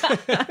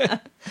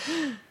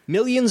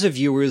 Millions of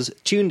viewers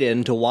tuned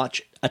in to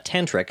watch a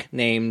tantric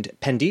named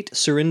Pandit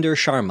Surinder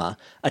Sharma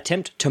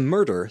attempt to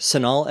murder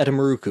Sanal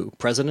Edamaruku,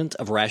 president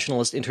of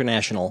Rationalist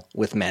International,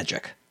 with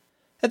magic.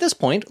 At this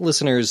point,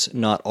 listeners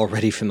not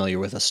already familiar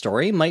with the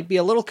story might be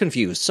a little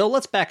confused, so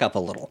let's back up a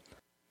little.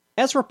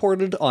 As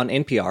reported on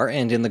NPR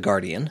and in The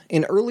Guardian,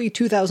 in early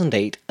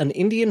 2008, an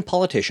Indian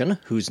politician,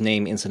 whose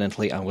name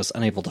incidentally I was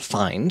unable to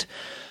find,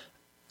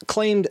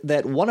 claimed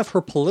that one of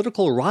her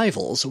political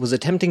rivals was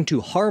attempting to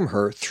harm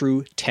her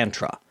through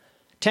Tantra.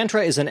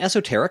 Tantra is an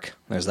esoteric,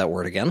 there's that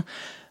word again,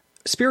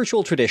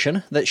 spiritual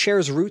tradition that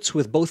shares roots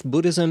with both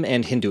Buddhism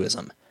and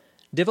Hinduism.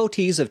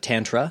 Devotees of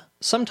Tantra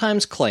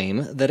sometimes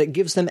claim that it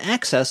gives them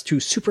access to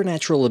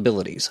supernatural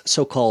abilities,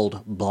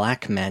 so-called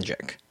black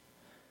magic.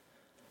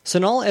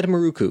 Sanal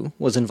Edamaruku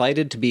was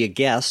invited to be a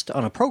guest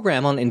on a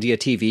program on India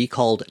TV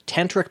called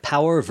Tantric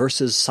Power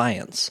vs.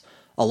 Science,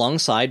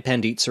 alongside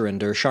Pandit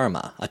Surinder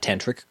Sharma, a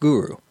tantric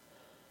guru.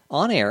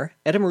 On air,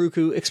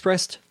 Edamaruku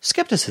expressed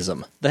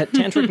skepticism that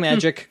tantric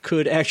magic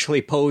could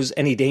actually pose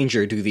any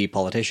danger to the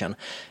politician,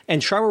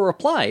 and Sharma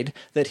replied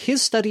that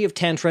his study of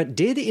Tantra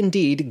did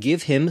indeed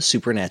give him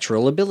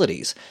supernatural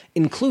abilities,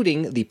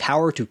 including the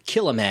power to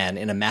kill a man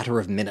in a matter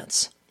of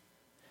minutes.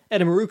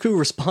 Edamaruku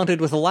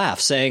responded with a laugh,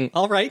 saying,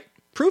 "All right,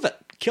 prove it.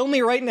 Kill me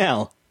right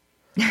now."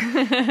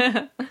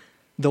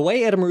 The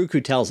way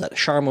Edamaruku tells it,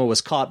 Sharma was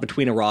caught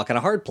between a rock and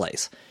a hard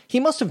place. He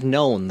must have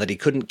known that he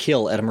couldn't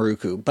kill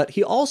Edamaruku, but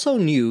he also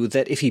knew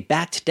that if he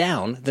backed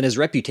down, then his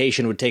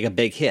reputation would take a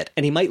big hit,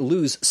 and he might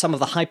lose some of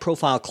the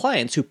high-profile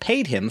clients who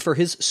paid him for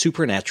his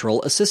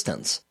supernatural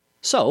assistance.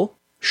 So,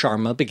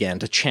 Sharma began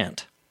to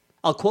chant.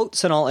 I'll quote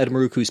Sanal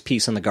Edamaruku's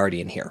piece in The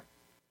Guardian here.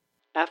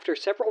 After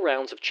several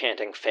rounds of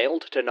chanting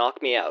failed to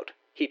knock me out,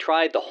 he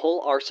tried the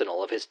whole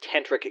arsenal of his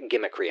tantric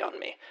gimmickry on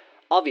me,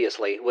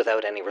 obviously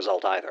without any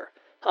result either.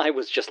 I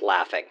was just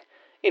laughing.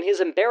 In his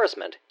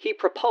embarrassment, he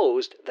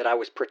proposed that I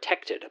was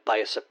protected by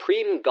a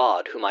supreme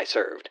god whom I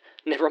served.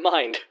 Never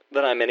mind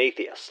that I'm an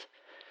atheist.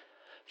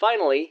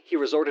 Finally, he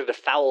resorted to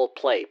foul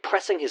play,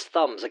 pressing his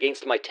thumbs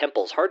against my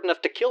temples hard enough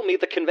to kill me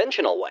the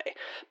conventional way,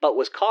 but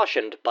was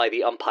cautioned by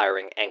the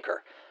umpiring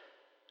anchor.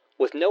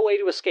 With no way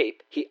to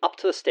escape, he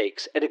upped the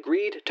stakes and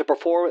agreed to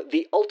perform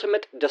the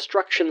ultimate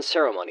destruction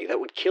ceremony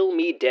that would kill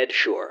me dead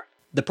sure.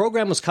 The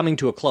program was coming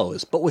to a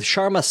close, but with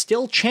Sharma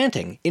still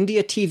chanting,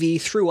 India TV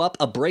threw up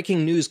a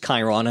breaking news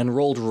chyron and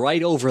rolled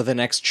right over the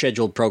next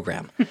scheduled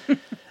program.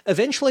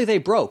 Eventually they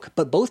broke,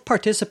 but both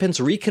participants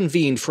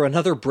reconvened for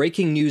another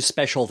breaking news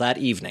special that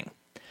evening.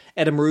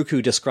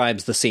 Edamaruku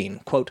describes the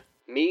scene, quote,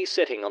 "Me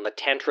sitting on the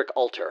tantric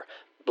altar,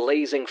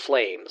 Blazing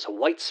flames,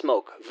 white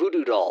smoke,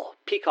 voodoo doll,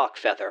 peacock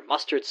feather,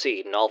 mustard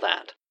seed, and all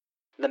that.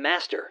 The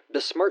master,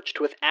 besmirched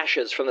with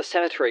ashes from the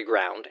cemetery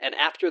ground, and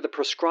after the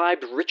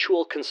prescribed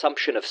ritual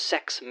consumption of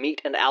sex,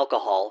 meat, and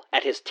alcohol,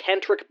 at his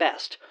tantric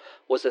best,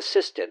 was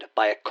assisted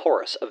by a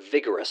chorus of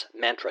vigorous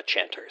mantra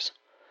chanters.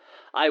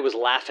 I was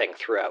laughing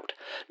throughout,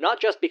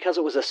 not just because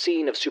it was a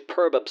scene of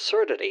superb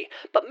absurdity,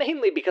 but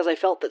mainly because I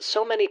felt that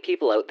so many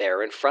people out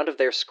there in front of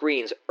their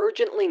screens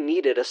urgently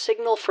needed a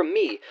signal from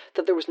me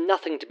that there was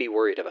nothing to be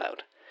worried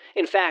about.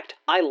 In fact,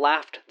 I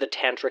laughed the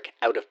tantric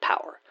out of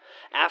power.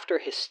 After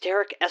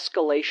hysteric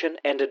escalation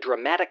and a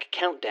dramatic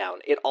countdown,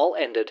 it all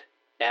ended,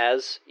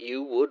 as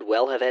you would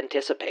well have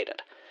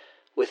anticipated,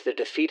 with the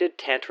defeated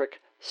tantric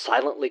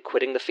silently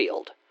quitting the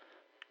field.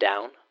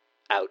 Down,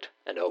 out,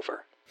 and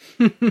over.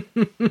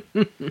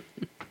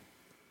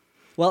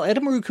 While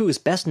Edamaruku is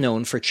best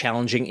known for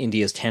challenging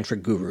India's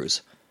tantric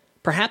gurus,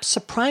 perhaps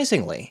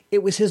surprisingly,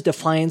 it was his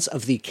defiance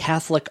of the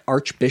Catholic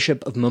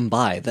Archbishop of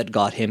Mumbai that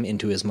got him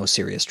into his most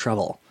serious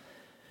trouble.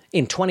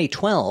 In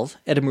 2012,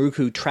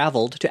 Edamaruku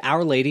traveled to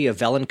Our Lady of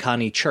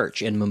Velankani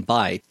Church in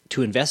Mumbai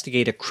to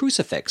investigate a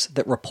crucifix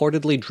that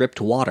reportedly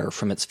dripped water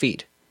from its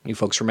feet. You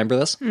folks remember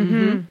this?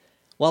 Mm-hmm.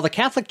 While the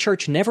Catholic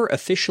Church never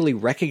officially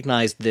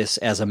recognized this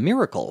as a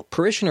miracle,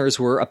 parishioners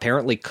were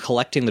apparently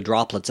collecting the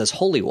droplets as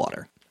holy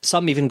water,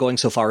 some even going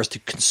so far as to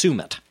consume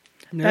it.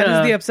 That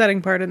is the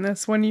upsetting part in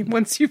this,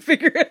 once you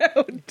figure it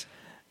out.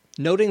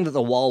 Noting that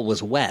the wall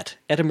was wet,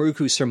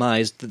 Edamaruku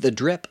surmised that the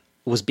drip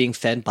was being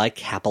fed by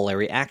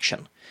capillary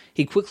action.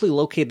 He quickly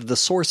located the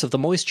source of the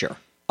moisture,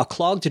 a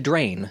clogged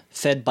drain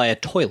fed by a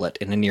toilet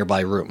in a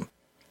nearby room.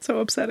 So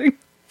upsetting.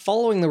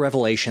 Following the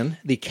revelation,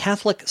 the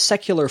Catholic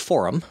Secular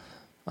Forum,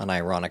 an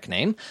ironic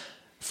name,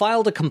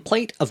 filed a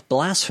complaint of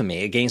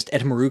blasphemy against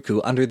Edamaruku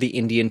under the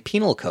Indian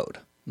Penal Code,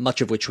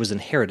 much of which was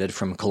inherited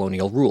from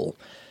colonial rule.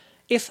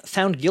 If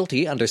found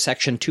guilty under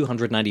Section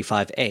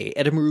 295A,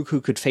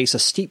 Edamaruku could face a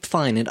steep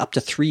fine and up to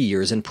 3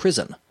 years in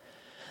prison.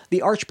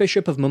 The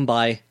Archbishop of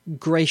Mumbai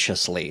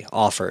graciously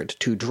offered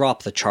to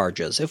drop the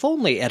charges if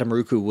only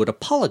Edamaruku would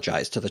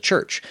apologize to the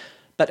church,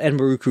 but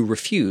Edamaruku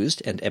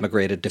refused and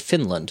emigrated to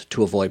Finland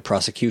to avoid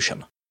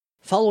prosecution.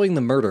 Following the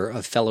murder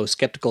of fellow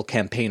skeptical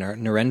campaigner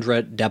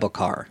Narendra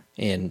Dabokar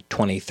in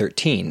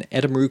 2013,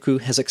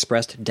 Edamaruku has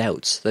expressed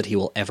doubts that he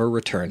will ever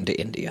return to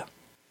India.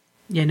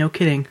 Yeah, no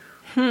kidding.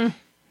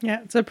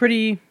 Yeah, it's a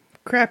pretty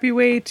crappy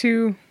way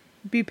to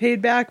be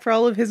paid back for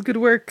all of his good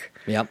work.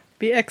 Yep.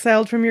 Be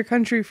exiled from your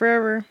country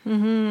forever.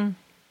 Mm-hmm.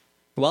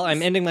 Well,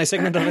 I'm ending my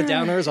segment on a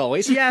downer as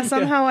always. Yeah,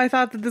 somehow I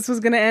thought that this was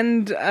going to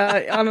end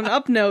on an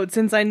up note,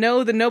 since I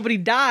know that nobody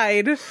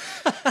died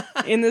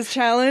in this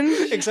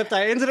challenge. Except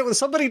I ended it with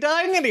somebody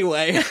dying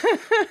anyway.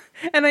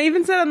 And I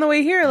even said on the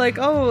way here, like,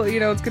 oh,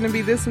 it's going to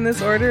be this in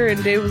this order.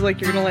 And Dave was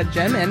like, you're going to let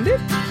Jen end it?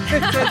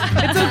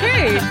 It's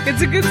okay.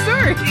 It's a good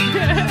story.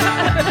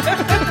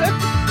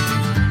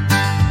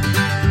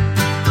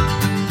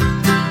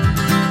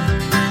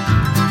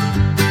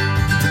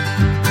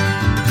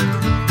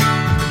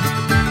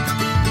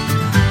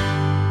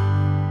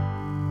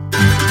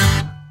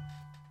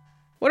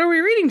 What are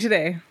we reading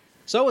today?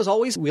 So, as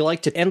always, we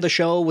like to end the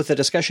show with a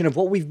discussion of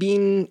what we've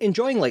been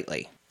enjoying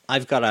lately.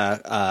 I've got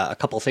a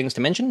couple things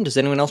to mention. Does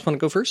anyone else want to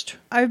go first?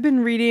 I've been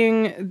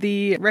reading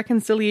the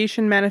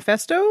Reconciliation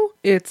Manifesto.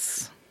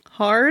 It's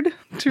hard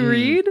to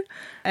read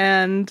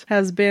and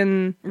has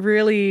been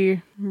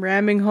really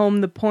ramming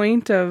home the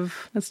point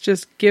of let's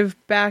just give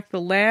back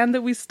the land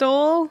that we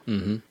stole.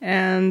 Mm-hmm.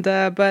 And,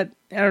 but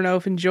I don't know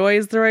if enjoy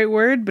is the right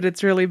word, but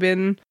it's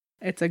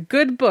a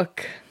good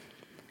book.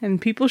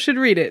 And people should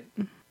read it.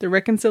 The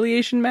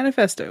Reconciliation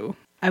Manifesto.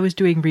 I was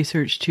doing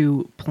research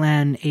to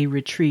plan a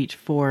retreat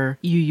for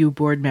UU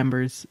board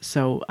members,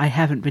 so I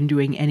haven't been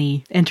doing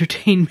any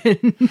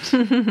entertainment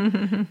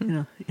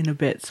in a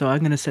bit, so I'm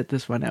going to set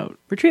this one out.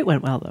 Retreat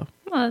went well, though.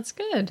 Well, that's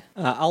good.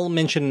 I'll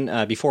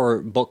mention, before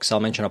books, I'll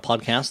mention a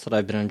podcast that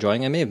I've been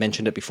enjoying. I may have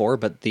mentioned it before,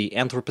 but the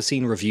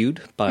Anthropocene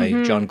Reviewed by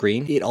John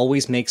Green. It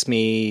always makes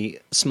me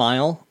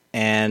smile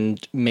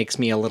and makes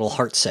me a little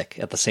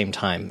heartsick at the same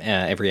time,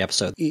 every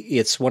episode.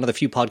 It's one of the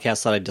few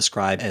podcasts that I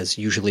describe as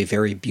usually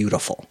very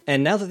beautiful.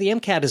 And now that the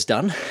MCAT is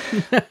done,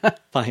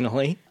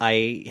 finally,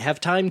 I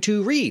have time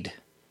to read.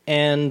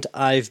 And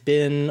I've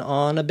been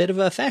on a bit of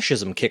a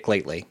fascism kick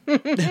lately.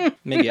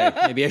 Maybe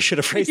I should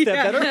have phrased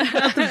that better.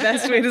 Not the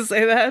best way to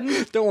say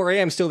that. Don't worry,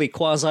 I'm still the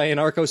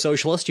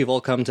quasi-anarcho-socialist you've all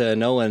come to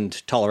know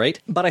and tolerate.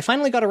 But I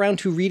finally got around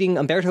to reading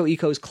Umberto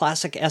Eco's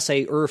classic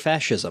essay,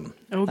 Fascism.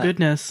 Oh,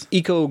 goodness.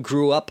 Eco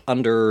grew up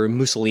under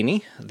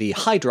Mussolini, the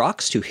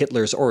Hydrox to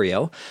Hitler's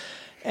Oreo,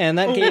 and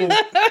that gave...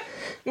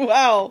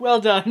 Wow,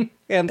 well done.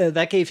 And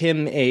that gave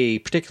him a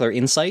particular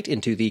insight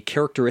into the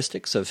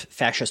characteristics of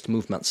fascist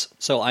movements.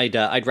 So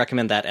I'd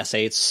recommend that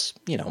essay. It's,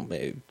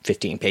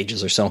 15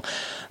 pages or so.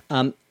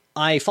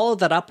 I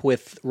followed that up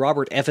with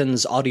Robert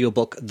Evans'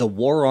 audiobook, The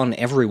War on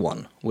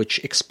Everyone, which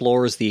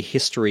explores the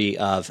history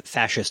of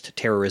fascist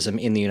terrorism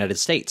in the United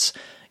States.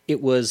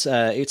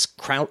 It's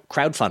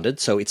crowdfunded,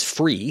 so it's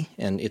free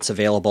and it's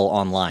available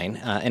online,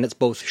 and it's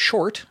both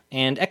short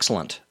and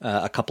excellent.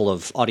 A couple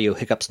of audio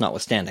hiccups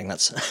notwithstanding,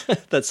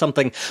 that's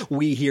something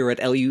we here at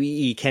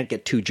LUEE can't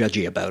get too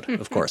judgy about.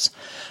 Of course,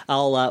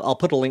 I'll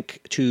put a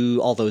link to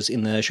all those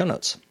in the show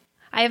notes.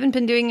 I haven't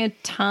been doing a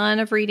ton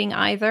of reading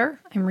either.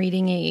 I'm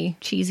reading a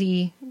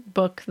cheesy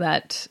book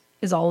that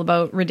is all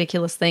about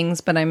ridiculous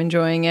things, but I'm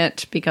enjoying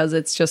it because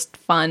it's just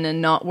fun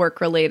and not work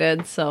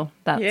related. So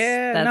that's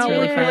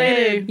really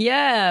fun.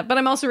 Yeah, but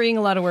I'm also reading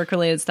a lot of work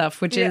related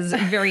stuff, which is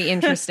very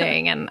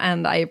interesting,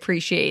 and I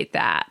appreciate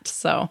that.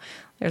 So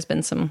there's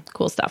been some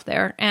cool stuff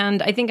there.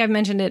 And I think I've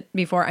mentioned it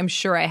before. I'm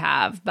sure I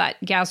have, but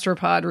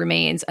Gastropod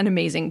remains an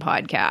amazing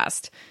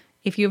podcast.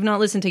 If you have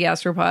not listened to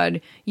Gastropod,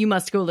 you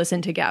must go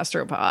listen to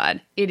Gastropod.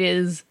 It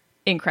is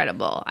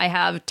incredible. I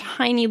have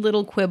tiny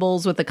little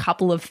quibbles with a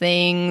couple of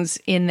things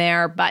in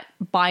there, but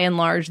by and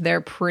large,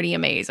 they're pretty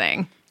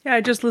amazing. Yeah,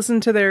 I just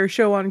listened to their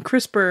show on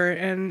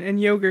CRISPR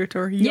and yogurt,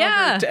 or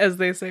yogurt, as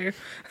they say.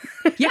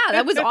 Yeah,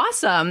 that was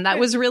awesome. That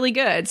was really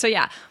good. So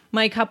yeah,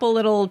 my couple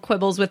little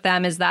quibbles with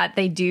them is that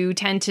they do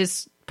tend to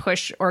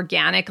push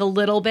organic a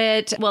little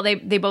bit. Well, they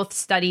both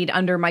studied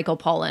under Michael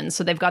Pollan,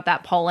 so they've got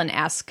that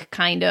Pollan-esque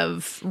kind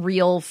of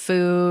real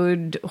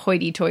food,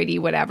 hoity-toity,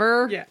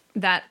 whatever,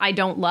 that I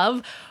don't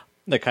love.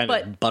 The kind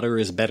of butter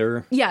is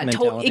better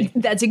mentality.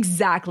 That's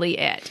exactly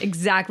it.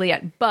 Exactly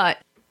it. But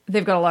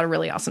they've got a lot of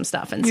really awesome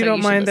stuff. And you so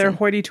don't mind their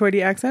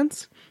hoity-toity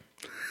accents?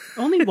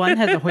 Only one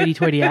has a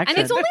hoity-toity accent.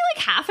 And it's only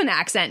like half an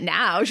accent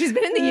now. She's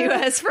been in the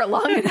U.S. for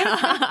long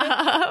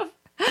enough.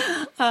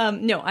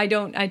 No, I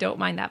don't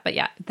mind that. But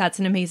yeah, that's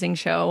an amazing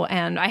show.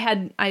 And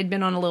I'd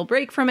been on a little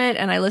break from it,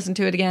 and I listened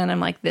to it again. I'm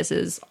like, this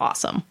is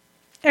awesome.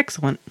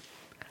 Excellent.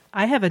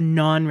 I have a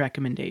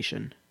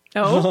non-recommendation.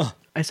 Oh?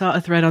 I saw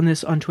a thread on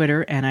this on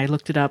Twitter, and I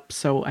looked it up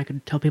so I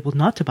could tell people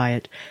not to buy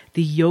it.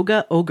 The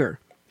Yoga Ogre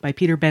by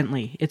Peter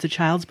Bentley. It's a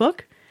child's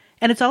book,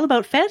 and it's all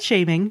about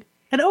fat-shaming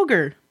an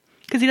ogre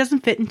because he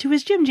doesn't fit into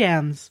his gym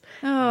jams.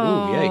 Oh,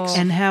 ooh, yikes.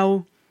 And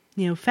how,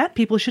 fat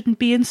people shouldn't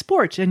be in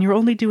sport, and you're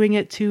only doing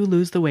it to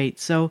lose the weight.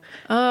 So,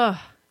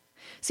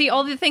 see,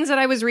 all the things that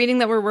I was reading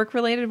that were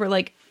work-related were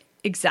like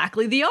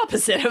exactly the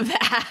opposite of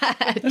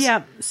that.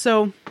 Yeah,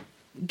 so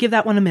give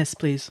that one a miss,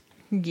 please.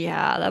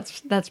 Yeah,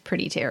 that's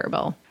pretty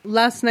terrible.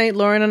 Last night,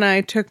 Lauren and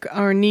I took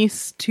our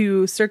niece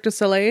to Cirque du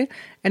Soleil,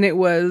 and it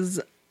was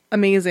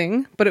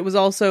amazing, but it was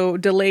also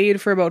delayed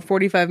for about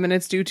 45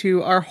 minutes due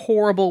to our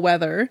horrible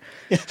weather.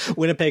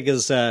 Winnipeg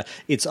is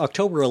it's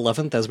October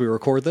 11th as we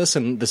record this,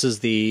 and this is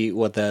the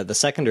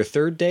second or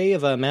third day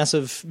of a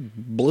massive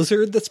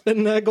blizzard that's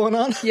been going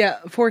on. Yeah,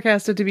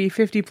 forecasted to be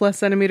 50 plus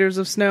centimeters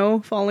of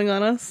snow falling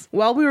on us.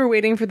 While we were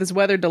waiting for this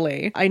weather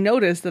delay, I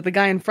noticed that the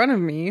guy in front of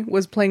me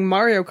was playing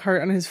Mario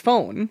Kart on his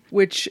phone,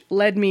 which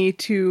led me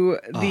to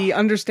the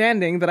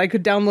understanding that I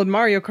could download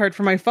Mario Kart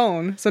for my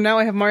phone. So now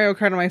I have Mario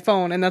Kart on my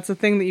phone, and that's a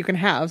thing that you can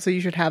have, so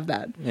you should have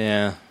that.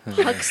 Yeah.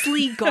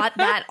 Huxley got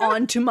that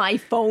onto my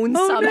phone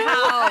somehow. No.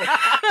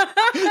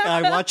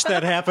 I watched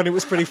that happen. It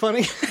was pretty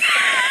funny.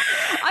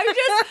 I'm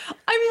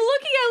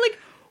looking at like,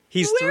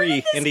 he's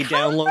 3 and he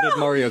downloaded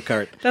Mario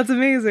Kart. That's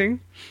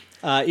amazing.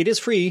 It is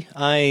free.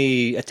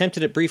 I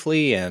attempted it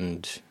briefly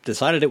and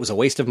decided it was a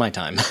waste of my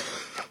time.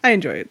 I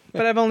enjoy it,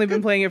 but I've only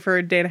been playing it for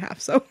a day and a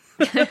half, so.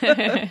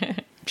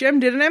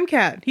 Jem did an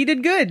MCAT. He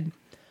did good.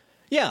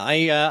 Yeah,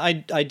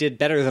 I did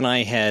better than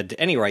I had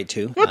any right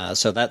to.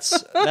 So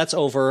that's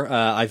over.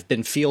 I've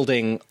been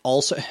fielding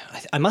also.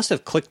 I must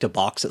have clicked a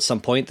box at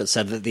some point that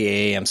said that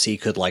the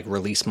AAMC could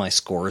release my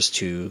scores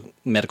to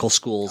medical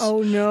schools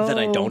that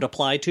I don't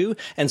apply to,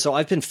 and so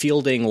I've been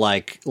fielding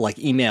like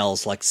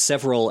emails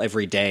several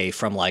every day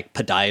from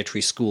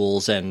podiatry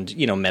schools and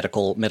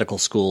medical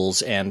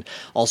schools, and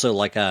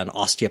also an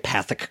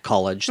osteopathic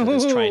college that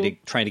is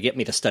trying to get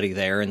me to study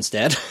there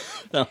instead.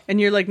 So,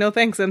 and you're like, no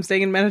thanks, I'm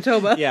staying in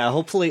Manitoba. Yeah.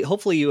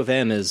 Hopefully U of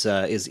M is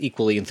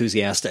equally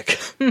enthusiastic.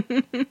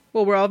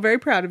 Well, we're all very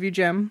proud of you,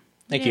 Jem.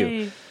 Thank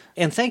you.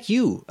 And thank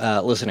you,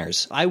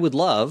 listeners. I would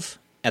love,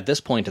 at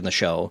this point in the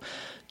show,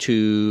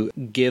 to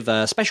give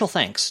special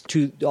thanks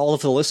to all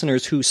of the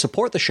listeners who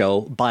support the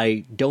show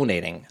by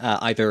donating,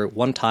 either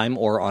one time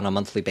or on a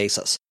monthly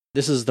basis.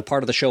 This is the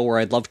part of the show where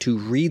I'd love to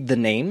read the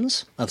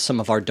names of some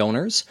of our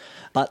donors,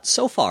 but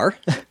so far...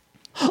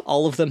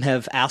 all of them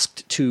have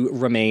asked to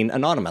remain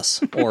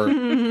anonymous or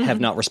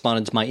have not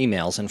responded to my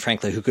emails, and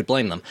frankly, who could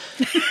blame them?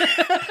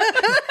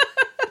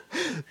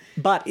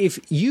 But if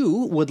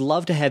you would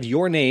love to have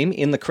your name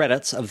in the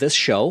credits of this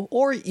show,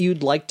 or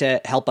you'd like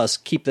to help us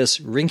keep this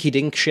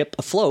rinky-dink ship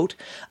afloat,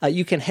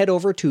 you can head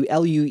over to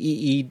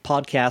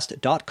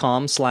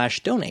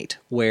lueepodcast.com/donate,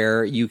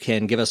 where you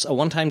can give us a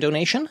one-time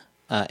donation,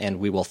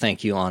 and we will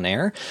thank you on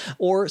air,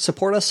 or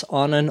support us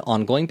on an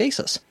ongoing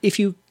basis. If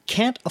you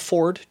can't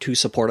afford to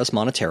support us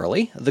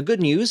monetarily, the good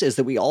news is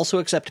that we also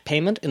accept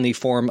payment in the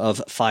form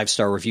of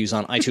 5-star reviews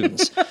on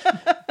iTunes.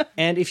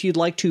 And if you'd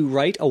like to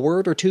write a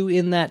word or two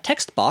in that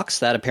text box,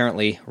 that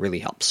apparently really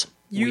helps.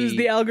 Use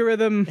the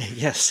algorithm.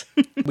 Yes.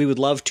 We would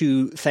love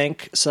to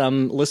thank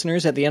some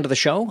listeners at the end of the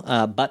show,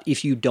 but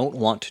if you don't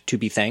want to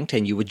be thanked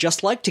and you would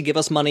just like to give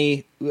us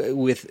money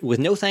with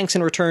no thanks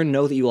in return,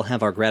 know that you will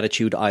have our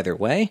gratitude either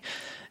way.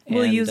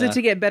 We'll use it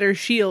to get better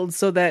shields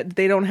so that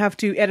they don't have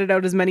to edit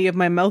out as many of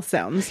my mouth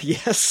sounds.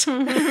 Yes.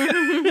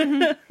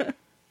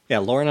 Yeah,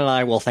 Lauren and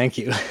I will thank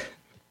you.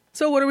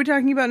 So what are we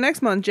talking about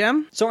next month,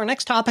 Jem? So our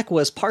next topic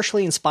was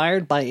partially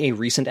inspired by a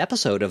recent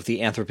episode of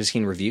the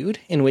Anthropocene Reviewed,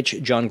 in which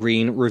John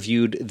Green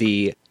reviewed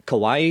the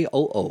Kauai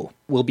o'o.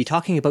 We'll be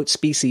talking about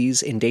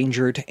species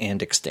endangered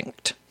and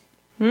extinct.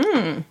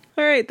 All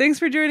right, thanks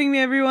for joining me,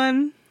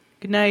 everyone.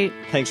 Good night.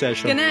 Thanks,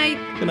 Ashley. Good night.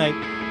 Good night.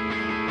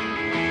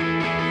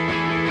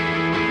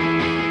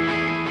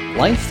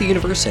 Life, the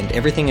Universe, and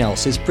Everything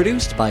Else is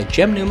produced by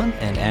Jem Newman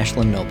and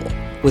Ashlyn Noble,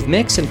 with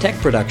mix and tech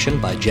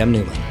production by Jem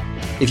Newman.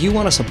 If you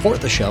want to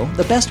support the show,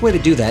 the best way to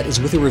do that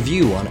is with a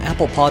review on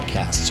Apple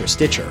Podcasts or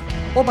Stitcher,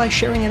 or by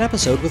sharing an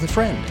episode with a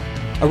friend.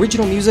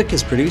 Original music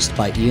is produced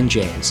by Ian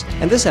James,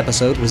 and this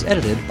episode was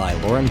edited by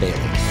Lauren Bailey.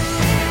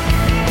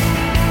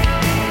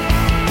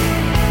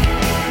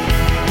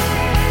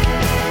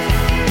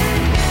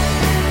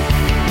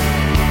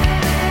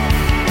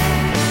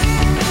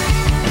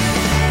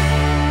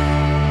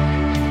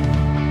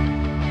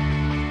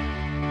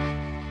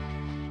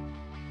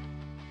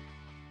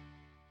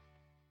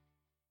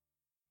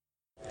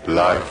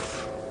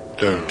 Life.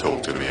 Don't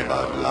talk to me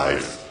about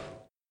life.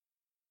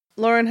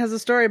 Lauren has a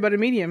story about a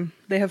medium.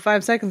 They have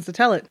 5 seconds to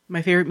tell it.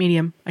 My favorite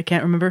medium, I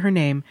can't remember her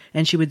name,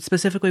 and she would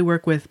specifically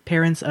work with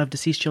parents of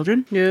deceased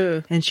children.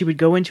 Yeah. And she would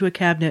go into a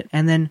cabinet,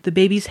 and then the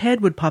baby's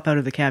head would pop out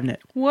of the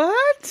cabinet.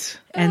 What?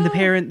 And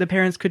the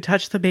parents could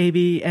touch the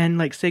baby and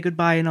like say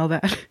goodbye and all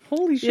that.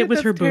 Holy shit, It was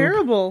that's her boob.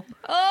 terrible.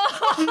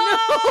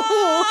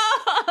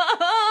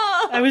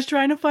 I was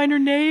trying to find her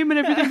name and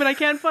everything, but I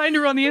can't find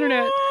her on the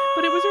internet.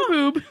 But it was her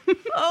boob.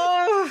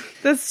 Oh,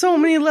 that's so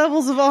many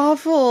levels of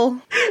awful.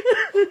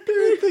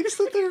 Parent thinks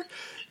that they're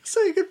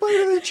saying goodbye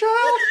to their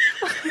child.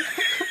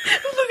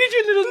 Look at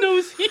your little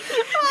nosy.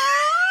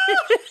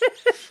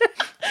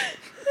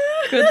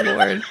 Good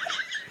lord.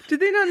 Did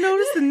they not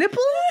notice the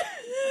nipple?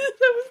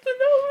 That was the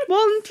nose.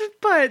 Well,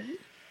 but...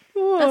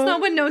 That's not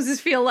what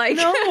noses feel like.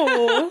 No.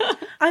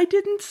 I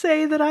didn't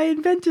say that I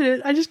invented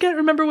it. I just can't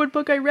remember what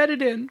book I read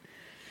it in.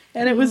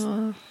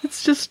 And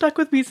it's just stuck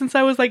with me since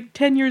I was like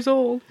 10 years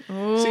old.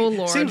 Oh,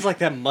 Lord. Seems like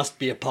that must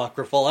be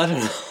apocryphal. I don't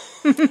know.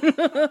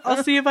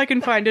 I'll see if I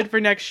can find it for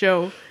next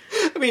show.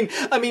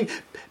 I mean,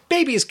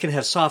 babies can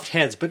have soft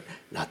heads, but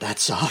not that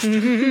soft.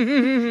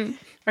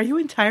 Are you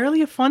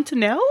entirely a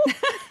Fontanelle?